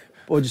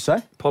 What did you say?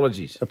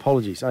 Apologies.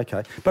 Apologies.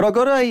 Okay. But I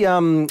got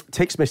a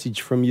text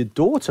message from your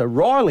daughter,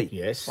 Riley.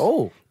 Yes.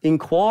 Oh,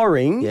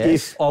 Inquiring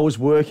Yes. if I was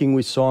working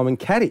with Simon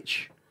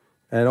Kadich.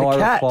 And I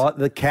cat? replied,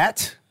 the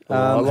cat,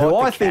 I like who the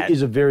I cat. think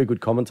is a very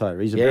good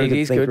commentator. He's a very good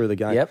he's thinker good. of the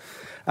game. Yep.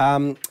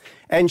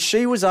 And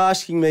she was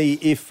asking me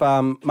if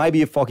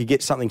maybe if I could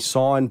get something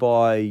signed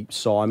by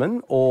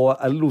Simon or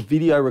a little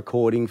video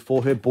recording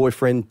for her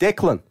boyfriend,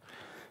 Declan.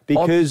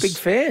 Because big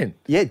fan.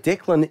 Yeah,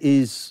 Declan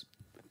is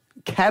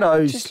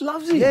Cato's. Just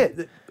loves him. Yeah,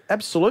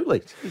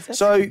 absolutely.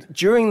 So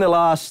during the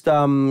last,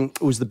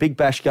 it was the Big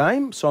Bash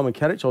game, Simon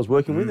Kadich I was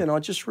working with, and I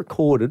just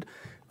recorded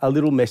a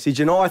little message.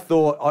 And I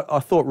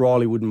thought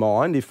Riley wouldn't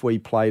mind if we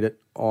played it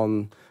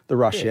on the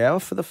rush hour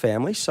for the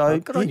family. So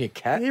good on you,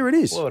 Cat. Here it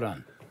is. Well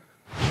done.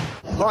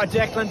 Hi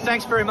Declan,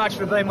 thanks very much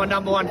for being my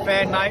number one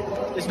fan, mate.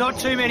 There's not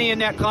too many in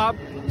that club,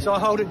 so I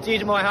hold it dear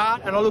to my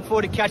heart, and I look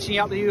forward to catching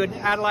up with you in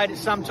Adelaide at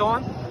some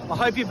time. I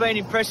hope you've been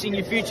impressing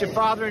your future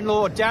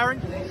father-in-law, Darren.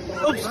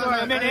 Oops, sorry,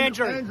 I meant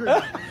Andrew.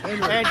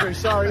 Andrew,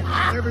 sorry.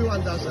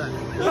 Everyone does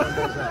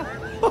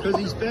that. Because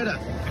he's better.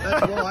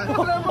 That's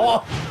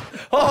why.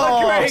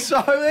 Oh,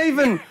 so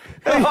even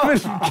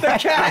The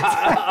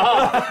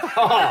cat.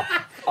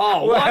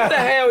 Wonder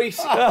how he's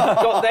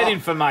got that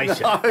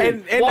information.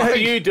 And what were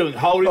you doing?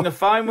 Holding the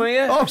phone, were you?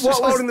 I was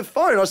just holding the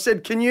phone. I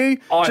said, can you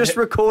just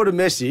record a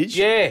message?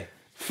 Yeah.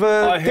 For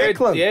I heard-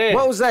 Declan. yeah.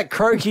 What was that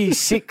croaky,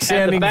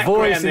 sick-sounding background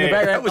voice in the there.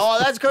 background? That was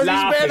That's because he's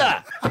laughing.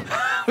 better.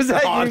 Was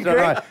that I you, don't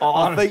Greg? know.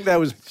 I think that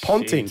was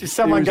Ponting. Just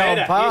someone going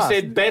Better. past. You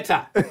said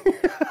better.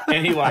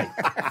 Anyway,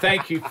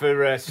 thank you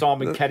for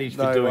Simon Kadich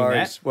for No doing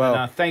worries. that. Well-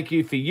 and thank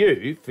you for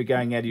you for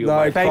going out of your No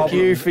way. Thank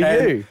you for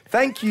And you.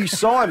 Thank you,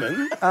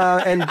 Simon,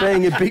 and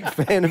being a big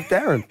fan of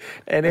Darren.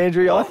 And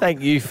Andrew, I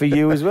thank you for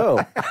you as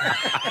well.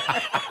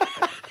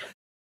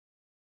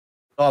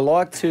 I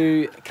like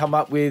to come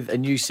up with a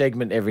new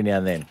segment every now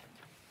and then.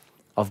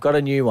 I've got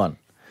a new one.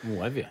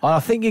 Oh, have you? I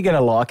think you're going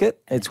to like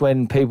it. It's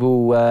when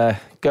people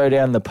go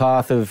down the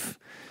path of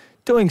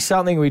doing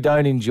something we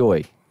don't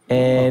enjoy.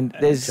 And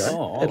there's a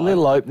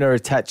little opener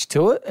attached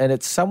to it, and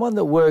it's someone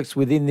that works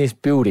within this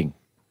building.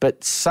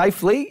 But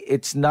safely,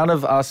 it's none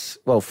of us,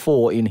 well,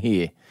 4 in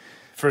here.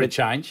 For a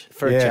change.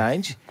 For a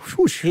change.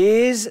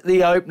 Here's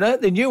the opener,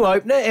 the new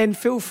opener, and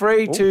feel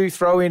free to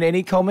throw in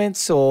any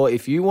comments, or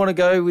if you want to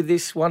go with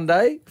this one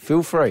day,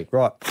 feel free.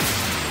 Right.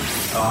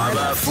 I'm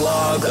a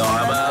flog,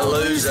 I'm a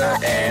loser,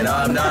 and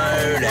I'm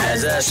known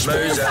as a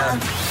smoozer.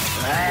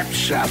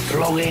 That's a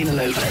flogging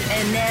loser.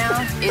 And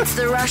now it's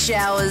the Rush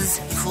Hour's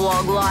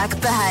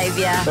Flog-Like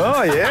Behaviour.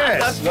 Oh,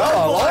 yes. No,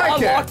 I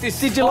like it. I like this.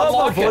 Did you like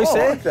my voice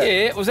there?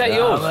 Yeah, was that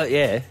yours?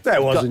 Yeah.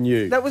 That wasn't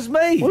you. That was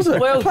me. Was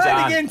it? Well Play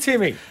done. it again,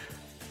 Timmy.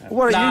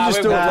 Why don't you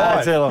just do it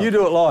live? You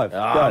do it live.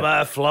 I'm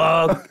a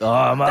flog.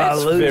 I'm a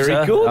loser.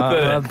 Very good,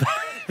 Bert.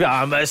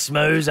 I'm a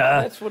smoozer.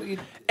 That's what you...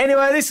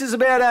 Anyway, this is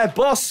about our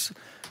boss,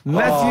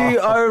 Matthew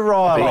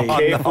O'Reilly. Be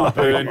careful,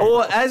 Bern.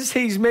 Or as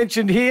he's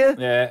mentioned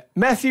here,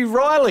 Matthew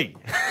Riley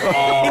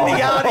in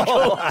the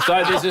article.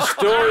 So there's a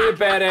story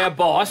about our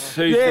boss,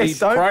 who's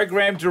the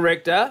program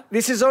director.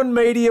 This is on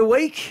Media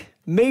Week.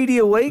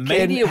 Media Week.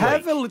 Media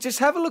and Week. Just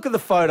have a look at the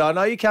photo. I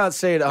know you can't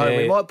see it at home.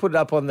 We might put it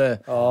up on the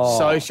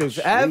socials.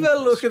 Have a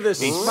look at the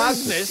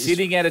smugness.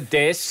 Sitting at a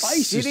desk.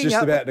 Face is just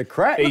about to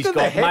crack. He's Look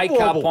got at the head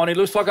makeup wobble. on. He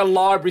looks like a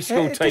library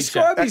school teacher.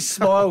 Describe his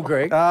smile,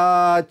 Greg.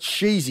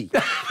 Cheesy.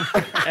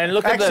 And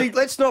look Actually, at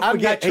let's not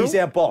forget unnatural. he's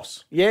our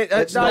boss. Yeah,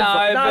 let's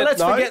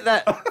forget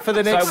that for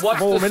the next So what's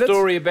 4 the minutes.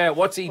 story about?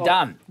 What's he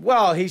done?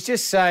 Well, he's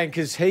just saying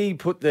because he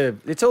put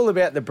it's all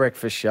about the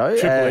breakfast show.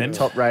 Triple M.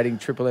 Top rating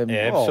Triple M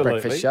absolutely.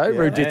 breakfast show. Yeah.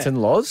 Rudits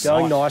and Loz.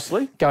 Going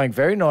nicely. Going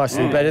very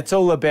nicely, but it's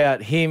all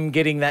about him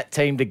getting that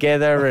team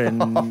together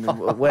and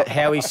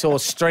how he saw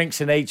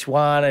strengths in each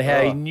one and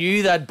how he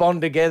knew they'd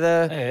bond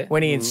together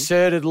when he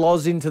inserted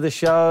Loz into the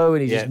show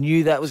and he just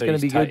knew that was going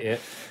to be good.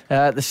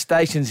 The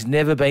station's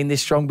never been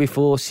this strong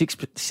before.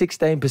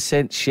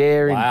 16%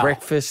 share in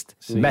breakfast.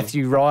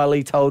 Matthew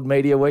Riley told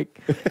Media Week.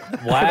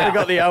 I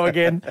got the O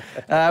again.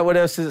 What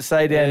else does it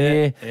say down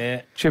here?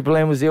 Yeah. Triple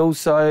M was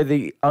also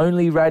the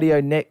only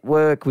radio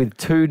network with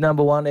 2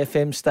 number 1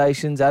 FM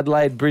stations,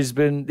 Adelaide,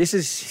 Brisbane. This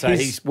is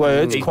his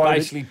words. He's quoted.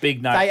 basically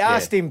big notes. They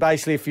asked him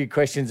basically a few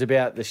questions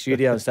about the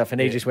studio and stuff, and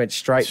he just went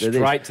straight to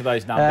this. Straight to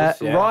those numbers.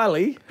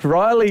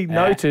 Riley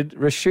noted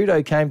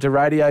Rashudo came to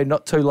radio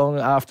not too long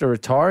after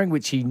retiring,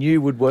 which he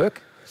knew would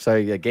work. So,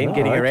 again,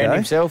 getting around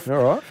himself.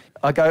 All right.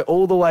 I go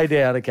all the way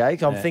down, okay?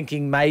 I'm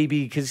thinking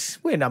maybe because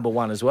we're number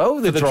 1 as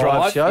well, the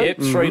drive show. Yep,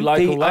 3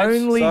 local The lads.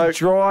 only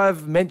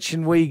drive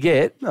mention we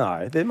get.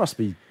 No, there must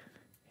be.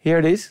 Here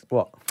it is.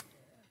 What?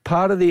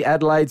 Part of the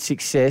Adelaide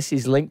success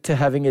is linked to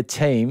having a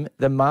team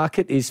the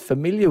market is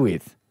familiar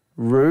with.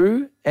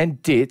 Roo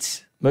and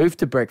Ditz moved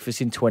to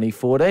breakfast in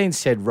 2014,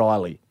 said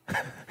Riley.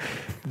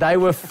 They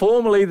were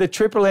formerly the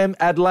Triple M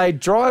Adelaide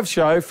Drive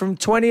Show from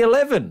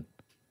 2011.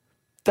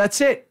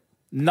 That's it.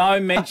 No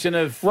mention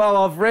of Well,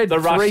 I've read the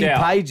 3 rush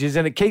hour. pages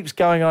and it keeps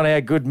going on how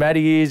good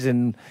Matty is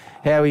and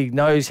how he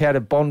knows how to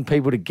bond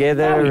people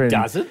together. No, he and,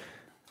 doesn't.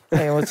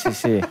 Hang on, what's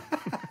this here?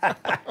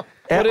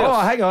 What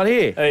else? Hang on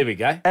here. There we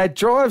go. Our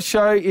Drive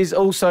Show is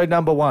also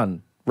number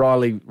 1,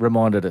 Riley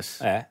reminded us.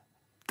 Yeah.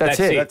 That's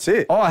it. That's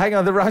it. Oh, hang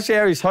on. The Rush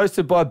Hour is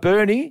hosted by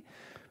Bernie.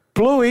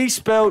 Bluey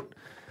spelt...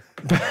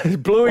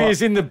 Bluey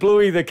is in the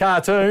Bluey, the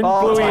cartoon.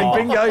 Bluey and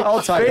Bingo.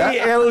 I'll take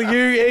that.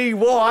 Bluey.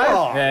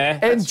 Yeah.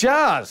 And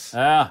Jars.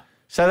 Ah.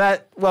 So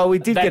that, well, we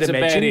did That's get a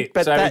about mention. it.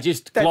 But So we that,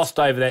 just that's- glossed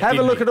over that, Have a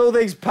didn't look we? at all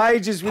these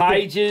pages with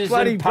Pages the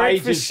bloody and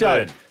breakfast pages,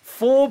 show. Bert.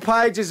 4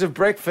 pages of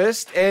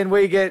breakfast, and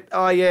we get,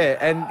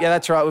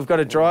 that's right, we've got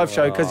a drive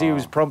show because he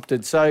was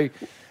prompted. So,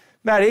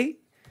 Matty,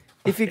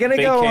 if you're going to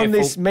Be go on careful.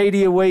 this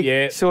Media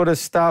Week sort of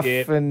stuff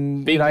Yeah.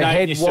 and Big note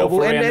head yourself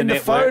wobble, around and the the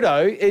network.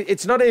 photo,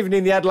 it's not even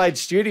in the Adelaide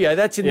studio,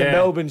 that's in the Yeah.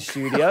 Melbourne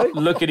studio.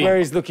 Look at him. Where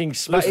he's looking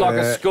Looks like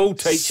a school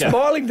teacher.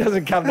 Smiling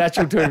doesn't come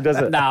natural to him, does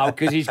it? No,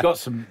 because he's got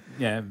some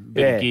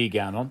bit of gear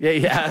going on.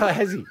 Yeah,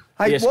 has he?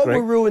 Hey, Yes, what Greg.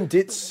 were Roo and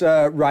Dit's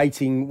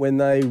rating when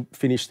they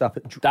finished up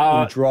at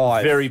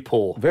Drive? Very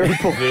poor. Very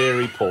poor.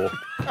 Very poor.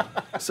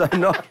 So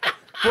not.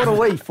 What are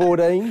we?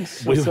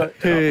 14s. We- So-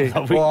 But see, we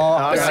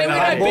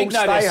don't big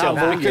note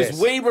ourselves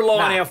because we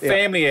rely on our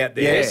family out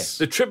there. Yes.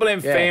 The Triple M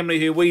family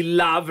who we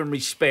love and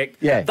respect.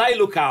 Yeah. They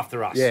look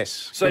after us.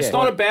 Yes. So it's Yeah.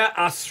 not about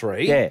us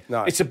 3. Yeah.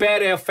 No. It's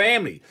about our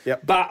family.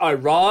 Yep. But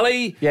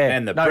O'Reilly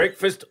and the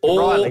breakfast, all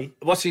Riley.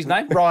 what's his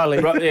name? Riley.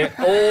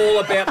 All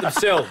about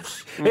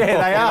themselves. Yeah,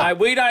 they are.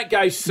 We don't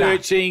go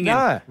searching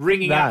and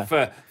ringing up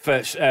for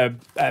for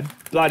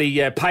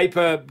bloody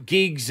paper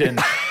gigs and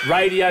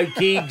radio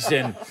gigs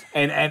and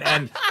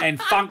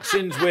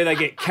functions where they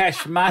get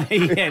cash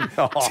money and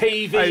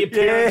TV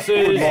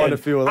appearances,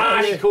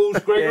 articles,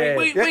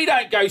 Gregory. We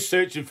don't go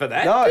searching for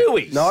that, do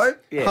we? No.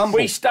 Yes.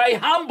 We stay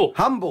humble.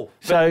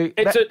 So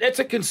it's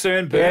a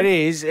concern, Bert. Yeah, it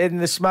is, and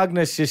the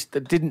smugness just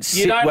didn't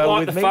sit well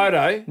with me. You don't like the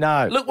photo?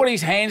 No. Look what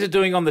his hands are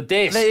doing on the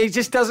desk. He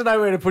just doesn't know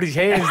where to put his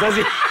hands, does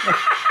he?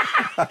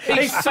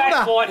 He's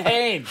fat white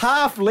hands.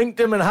 Half linked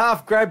him and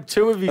half grabbed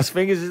two of his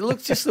fingers. It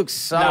just looks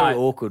so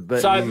awkward.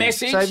 But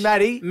message. So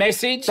Matty,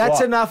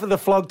 That's enough of the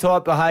flog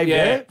type behaviour.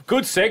 Yeah,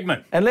 good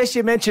segment. Unless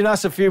you mention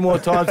us a few more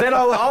times, then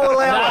I'll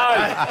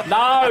allow it.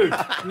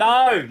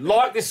 No.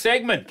 Like this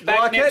segment.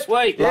 Back next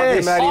week.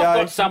 Yes. I've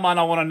got someone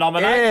I want to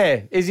nominate.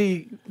 Yeah. Is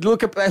he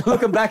looking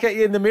back at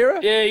you in the mirror?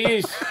 Yeah, he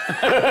is.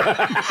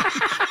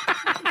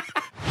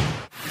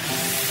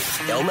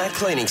 Elmac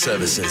Cleaning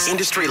Services.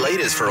 Industry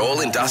leaders for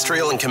all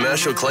industrial and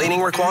commercial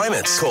cleaning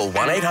requirements. Call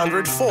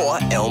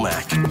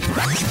 1-800-4-ELMAC.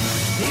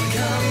 Here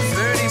comes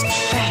Bertie's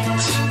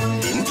facts.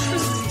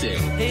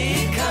 Interesting.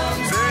 Here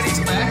comes Bertie's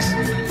facts.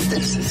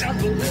 This is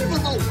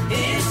unbelievable.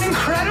 It's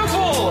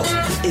incredible.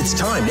 It's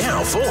time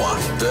now for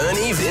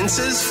Bernie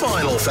Vince's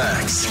Final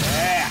Facts.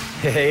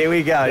 Here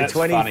we go. That's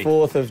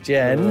 24th of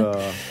Jan.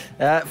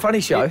 Funny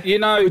show. You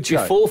know, Good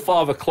show. before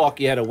 5 o'clock,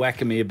 you had a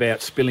whack at me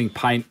about spilling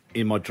paint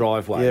in my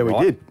driveway. Yeah, we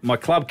did. My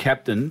club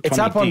captain, It's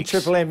Tommy up on Dix,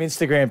 Triple M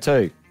Instagram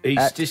too.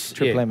 He's just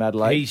Triple M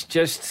Adelaide. He's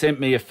just sent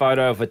me a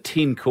photo of a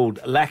tin called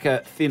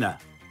lacquer thinner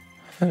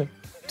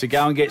to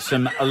go and get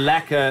some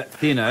lacquer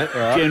thinner,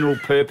 general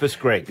purpose,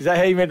 Greg. Is that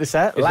how you meant to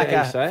say it? Is that how you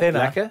Lacquer say it? thinner.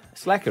 Lacquer?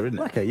 It's lacquer, isn't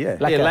it? Lacquer, yeah.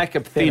 Lacquer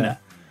thinner.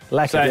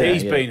 Lacquer So thinner,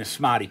 he's yeah. been a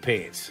smarty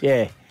pants.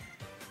 Yeah.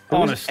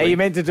 Honestly. Are you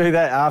meant to do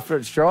that after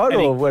it's dried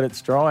or when it's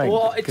drying?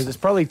 Well, because it's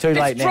probably too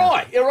late It's now.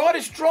 dry. You're right,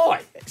 it's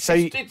dry. So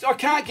I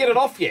can't get it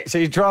off yet. So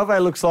your driveway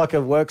looks like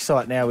a work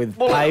site now with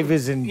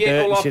pavers and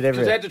dirt and shit Because I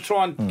everywhere. had to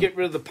try and get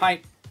rid of the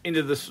paint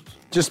into this.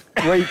 Just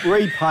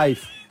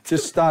repave.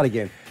 Just start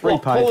again.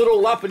 Repave. Pull it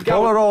all up and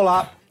go. Pull it all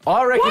up.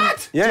 I reckon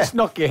Yeah. just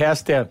knock your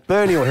house down.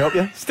 Bernie will help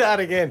you. Start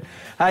again.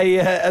 Hey,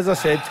 as I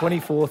said,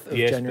 24th of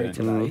January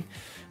today.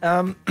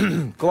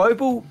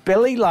 Global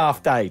Belly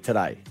Laugh Day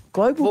today.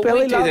 Global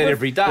Belly we do Laugh that Day.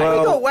 every day. We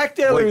got whacked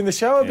earlier in the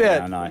show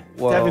about I know.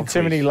 having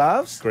too many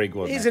laughs. Greg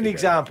wasn't Here's an happy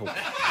example.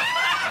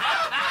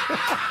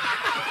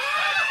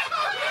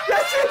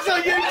 That's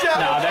like you, Joe.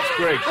 No, that's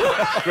Greg.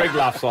 Greg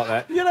laughs like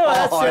that. You know what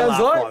that I sounds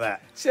laugh like? like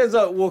that. Sounds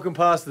like walking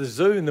past the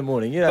zoo in the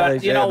morning. You know,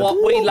 But you know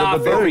what? We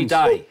laugh every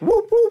day.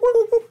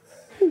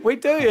 We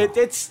do.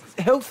 It's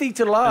healthy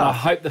to And I laugh.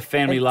 hope the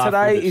family And laugh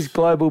today with us. is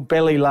Global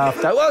Belly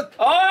Laugh Day. What?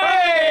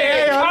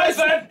 Hey,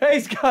 cousin!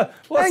 He's got.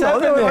 What's Hang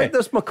on, happened there?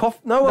 that's my cough.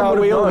 No one No, would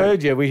we have all known.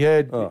 heard you. We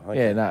heard. Oh, okay.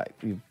 Yeah, no,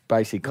 you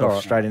basically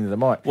coughed straight into the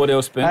mic. What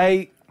else, Ben?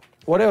 Hey,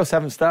 what else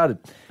haven't started?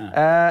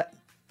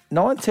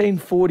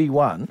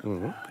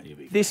 1941.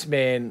 This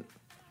man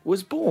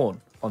was born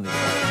on this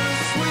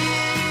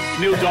day.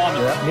 Neil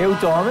Diamond. Neil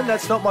Diamond.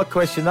 That's not my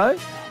question though.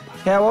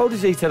 How old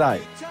is he today?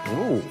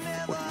 Ooh.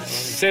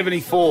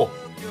 74.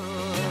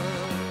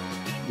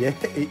 Yeah,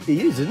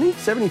 he is, isn't he?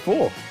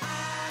 74.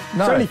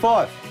 No.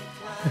 75.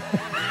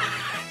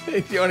 Do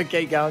you want to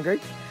keep going, Greg?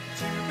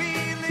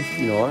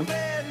 59.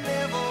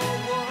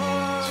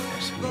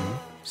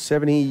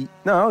 70.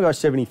 No, I'll go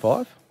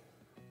 75.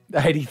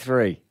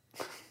 83.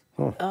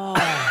 Jeepers,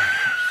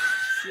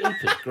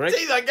 Greg.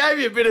 Jeez, I gave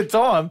you a bit of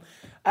time.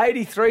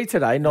 83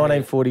 today,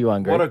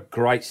 1941, Greg. What a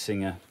great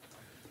singer.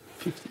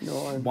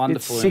 59.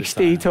 Wonderful. It's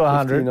 60 to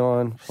 100.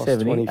 59 plus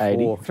 70, 24.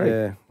 83.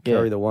 Yeah,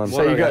 carry the one.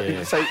 So you got...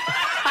 Yeah. So,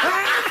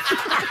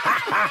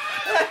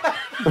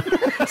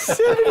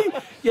 70.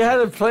 You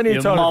had plenty of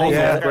You're time to miles think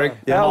off, about it. Greg.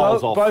 You're Oh,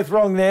 miles well, off. both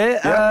wrong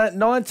there.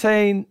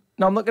 19...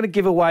 No, I'm not going to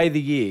give away the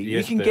year. Yes,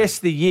 you can Ben. guess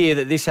the year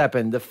that this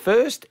happened. The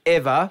first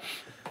ever...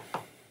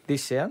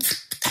 This sound...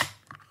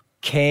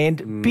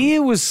 Canned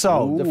beer was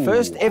sold. The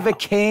first ever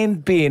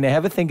canned beer. Now,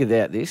 have a think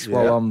about this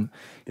while I'm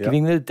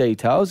giving the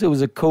details. It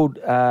was called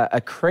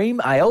a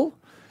cream ale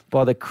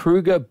by the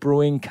Kruger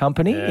Brewing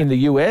Company in the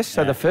US.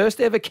 So the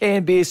first ever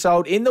canned beer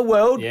sold in the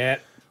world. Yeah.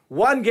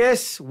 One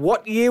guess,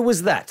 what year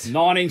was that?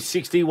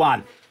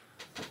 1961.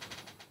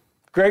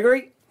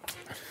 Gregory?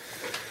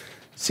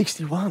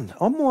 61.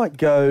 I might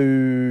go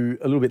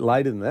a little bit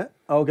later than that.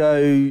 I'll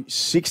go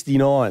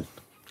 69.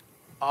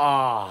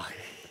 Ah.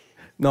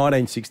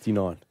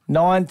 1969.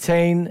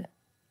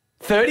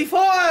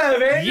 1935.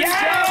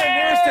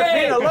 Nearest to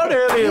pin a lot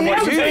earlier than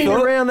what you been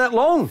thought. around that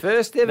long.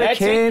 First ever That's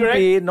it, canned Greg.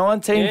 beer,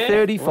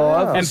 1935.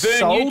 Wow. And Bern,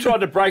 Sold. you tried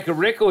to break a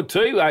record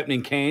too,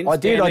 opening cans. I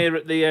did. Down there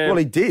at the, Well,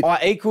 he did. I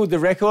equaled the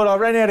record. I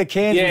ran out of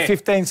cans Yeah. with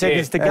 15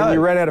 seconds to And go. you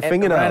ran out of And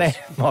fingernails. ran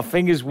out- My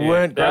fingers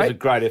weren't That was a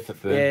great. great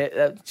effort, Bern.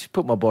 Yeah, just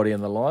put my body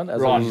on the line,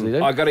 as I Right, usually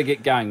do. I got to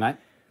get going, mate.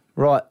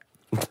 Right.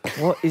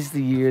 What is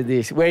the year of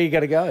this? Where are you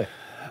going to go?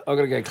 I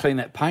got to go clean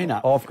that paint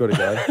up. I've got to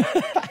go. I've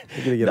got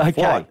to get a Okay.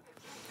 flight.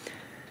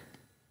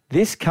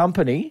 This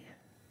company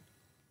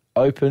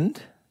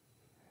opened...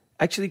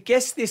 Actually,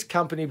 guess this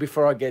company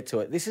before I get to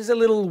it. This is a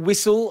little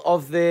whistle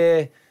of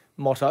their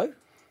motto.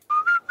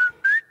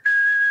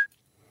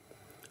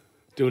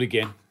 Do it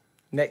again.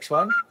 Next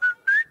one.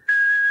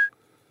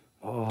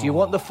 Do you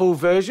want the full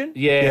version?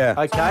 Yeah.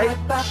 Okay.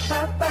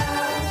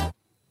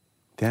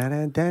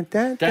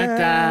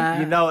 Da-da-da-da-da.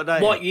 You know it,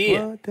 don't you? What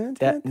year?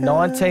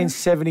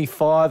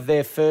 1975,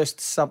 their first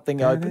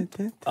something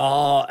opened.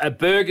 Oh, a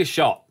burger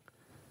shop.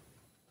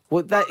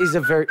 Well, that is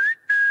a very...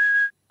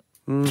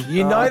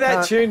 You know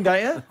that tune,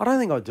 don't you? I don't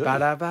think I do.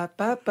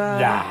 Ba-da-ba-ba-ba.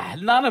 Nah,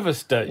 none of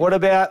us do. What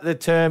about the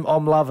term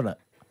I'm loving it?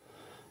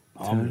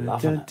 I'm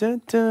loving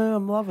it.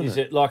 I'm loving Is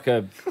it. it like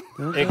a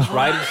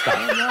X-rated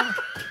stuff?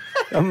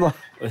 I'm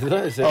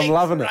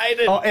loving it.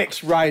 X-rated. Oh,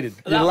 X-rated.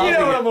 You're No, loving You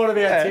know what it. I'm on about,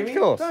 Yeah, Timmy? of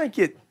course. Don't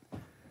get...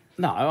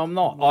 No, I'm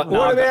not. What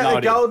about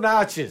the Golden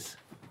Arches?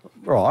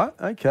 Right,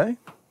 okay.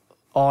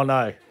 Oh,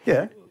 no.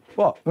 Yeah.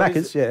 What?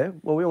 Macca's, yeah.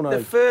 Well, we all know.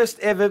 The first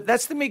ever...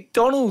 That's the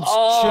McDonald's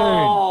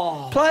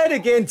Oh. tune. Play it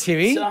again,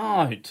 Timmy.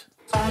 Don't.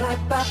 No,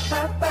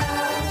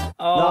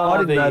 I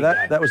didn't know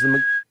that. That was the...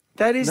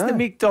 That is the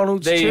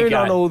McDonald's There you tune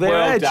go. on all their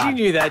Well ads. done.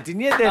 You knew that,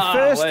 didn't you? Their Oh,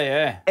 first well,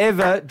 yeah.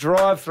 ever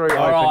drive-through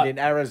All opened right. in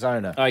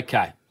Arizona.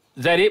 Okay.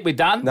 Is that it? We're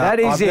done? No, That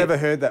is I've it. never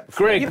heard that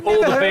before. Greg, You've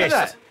all never the heard of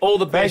best. that? All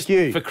the best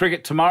you. for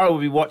cricket tomorrow. We'll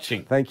be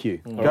watching. Thank you.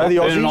 Go Right. the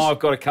Ben and I Aussies. have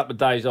got a couple of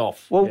days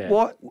off. Well,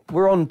 what?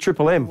 We're on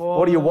Triple M.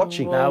 What are you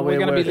watching? Well, we're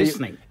going to be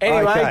listening.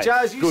 Anyway, Okay,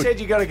 Jazz, you good. said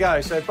you got to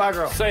go, so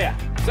bugger off. See ya.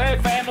 See ya,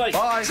 family.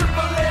 Bye.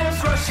 Triple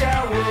M's Rush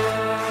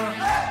Hour.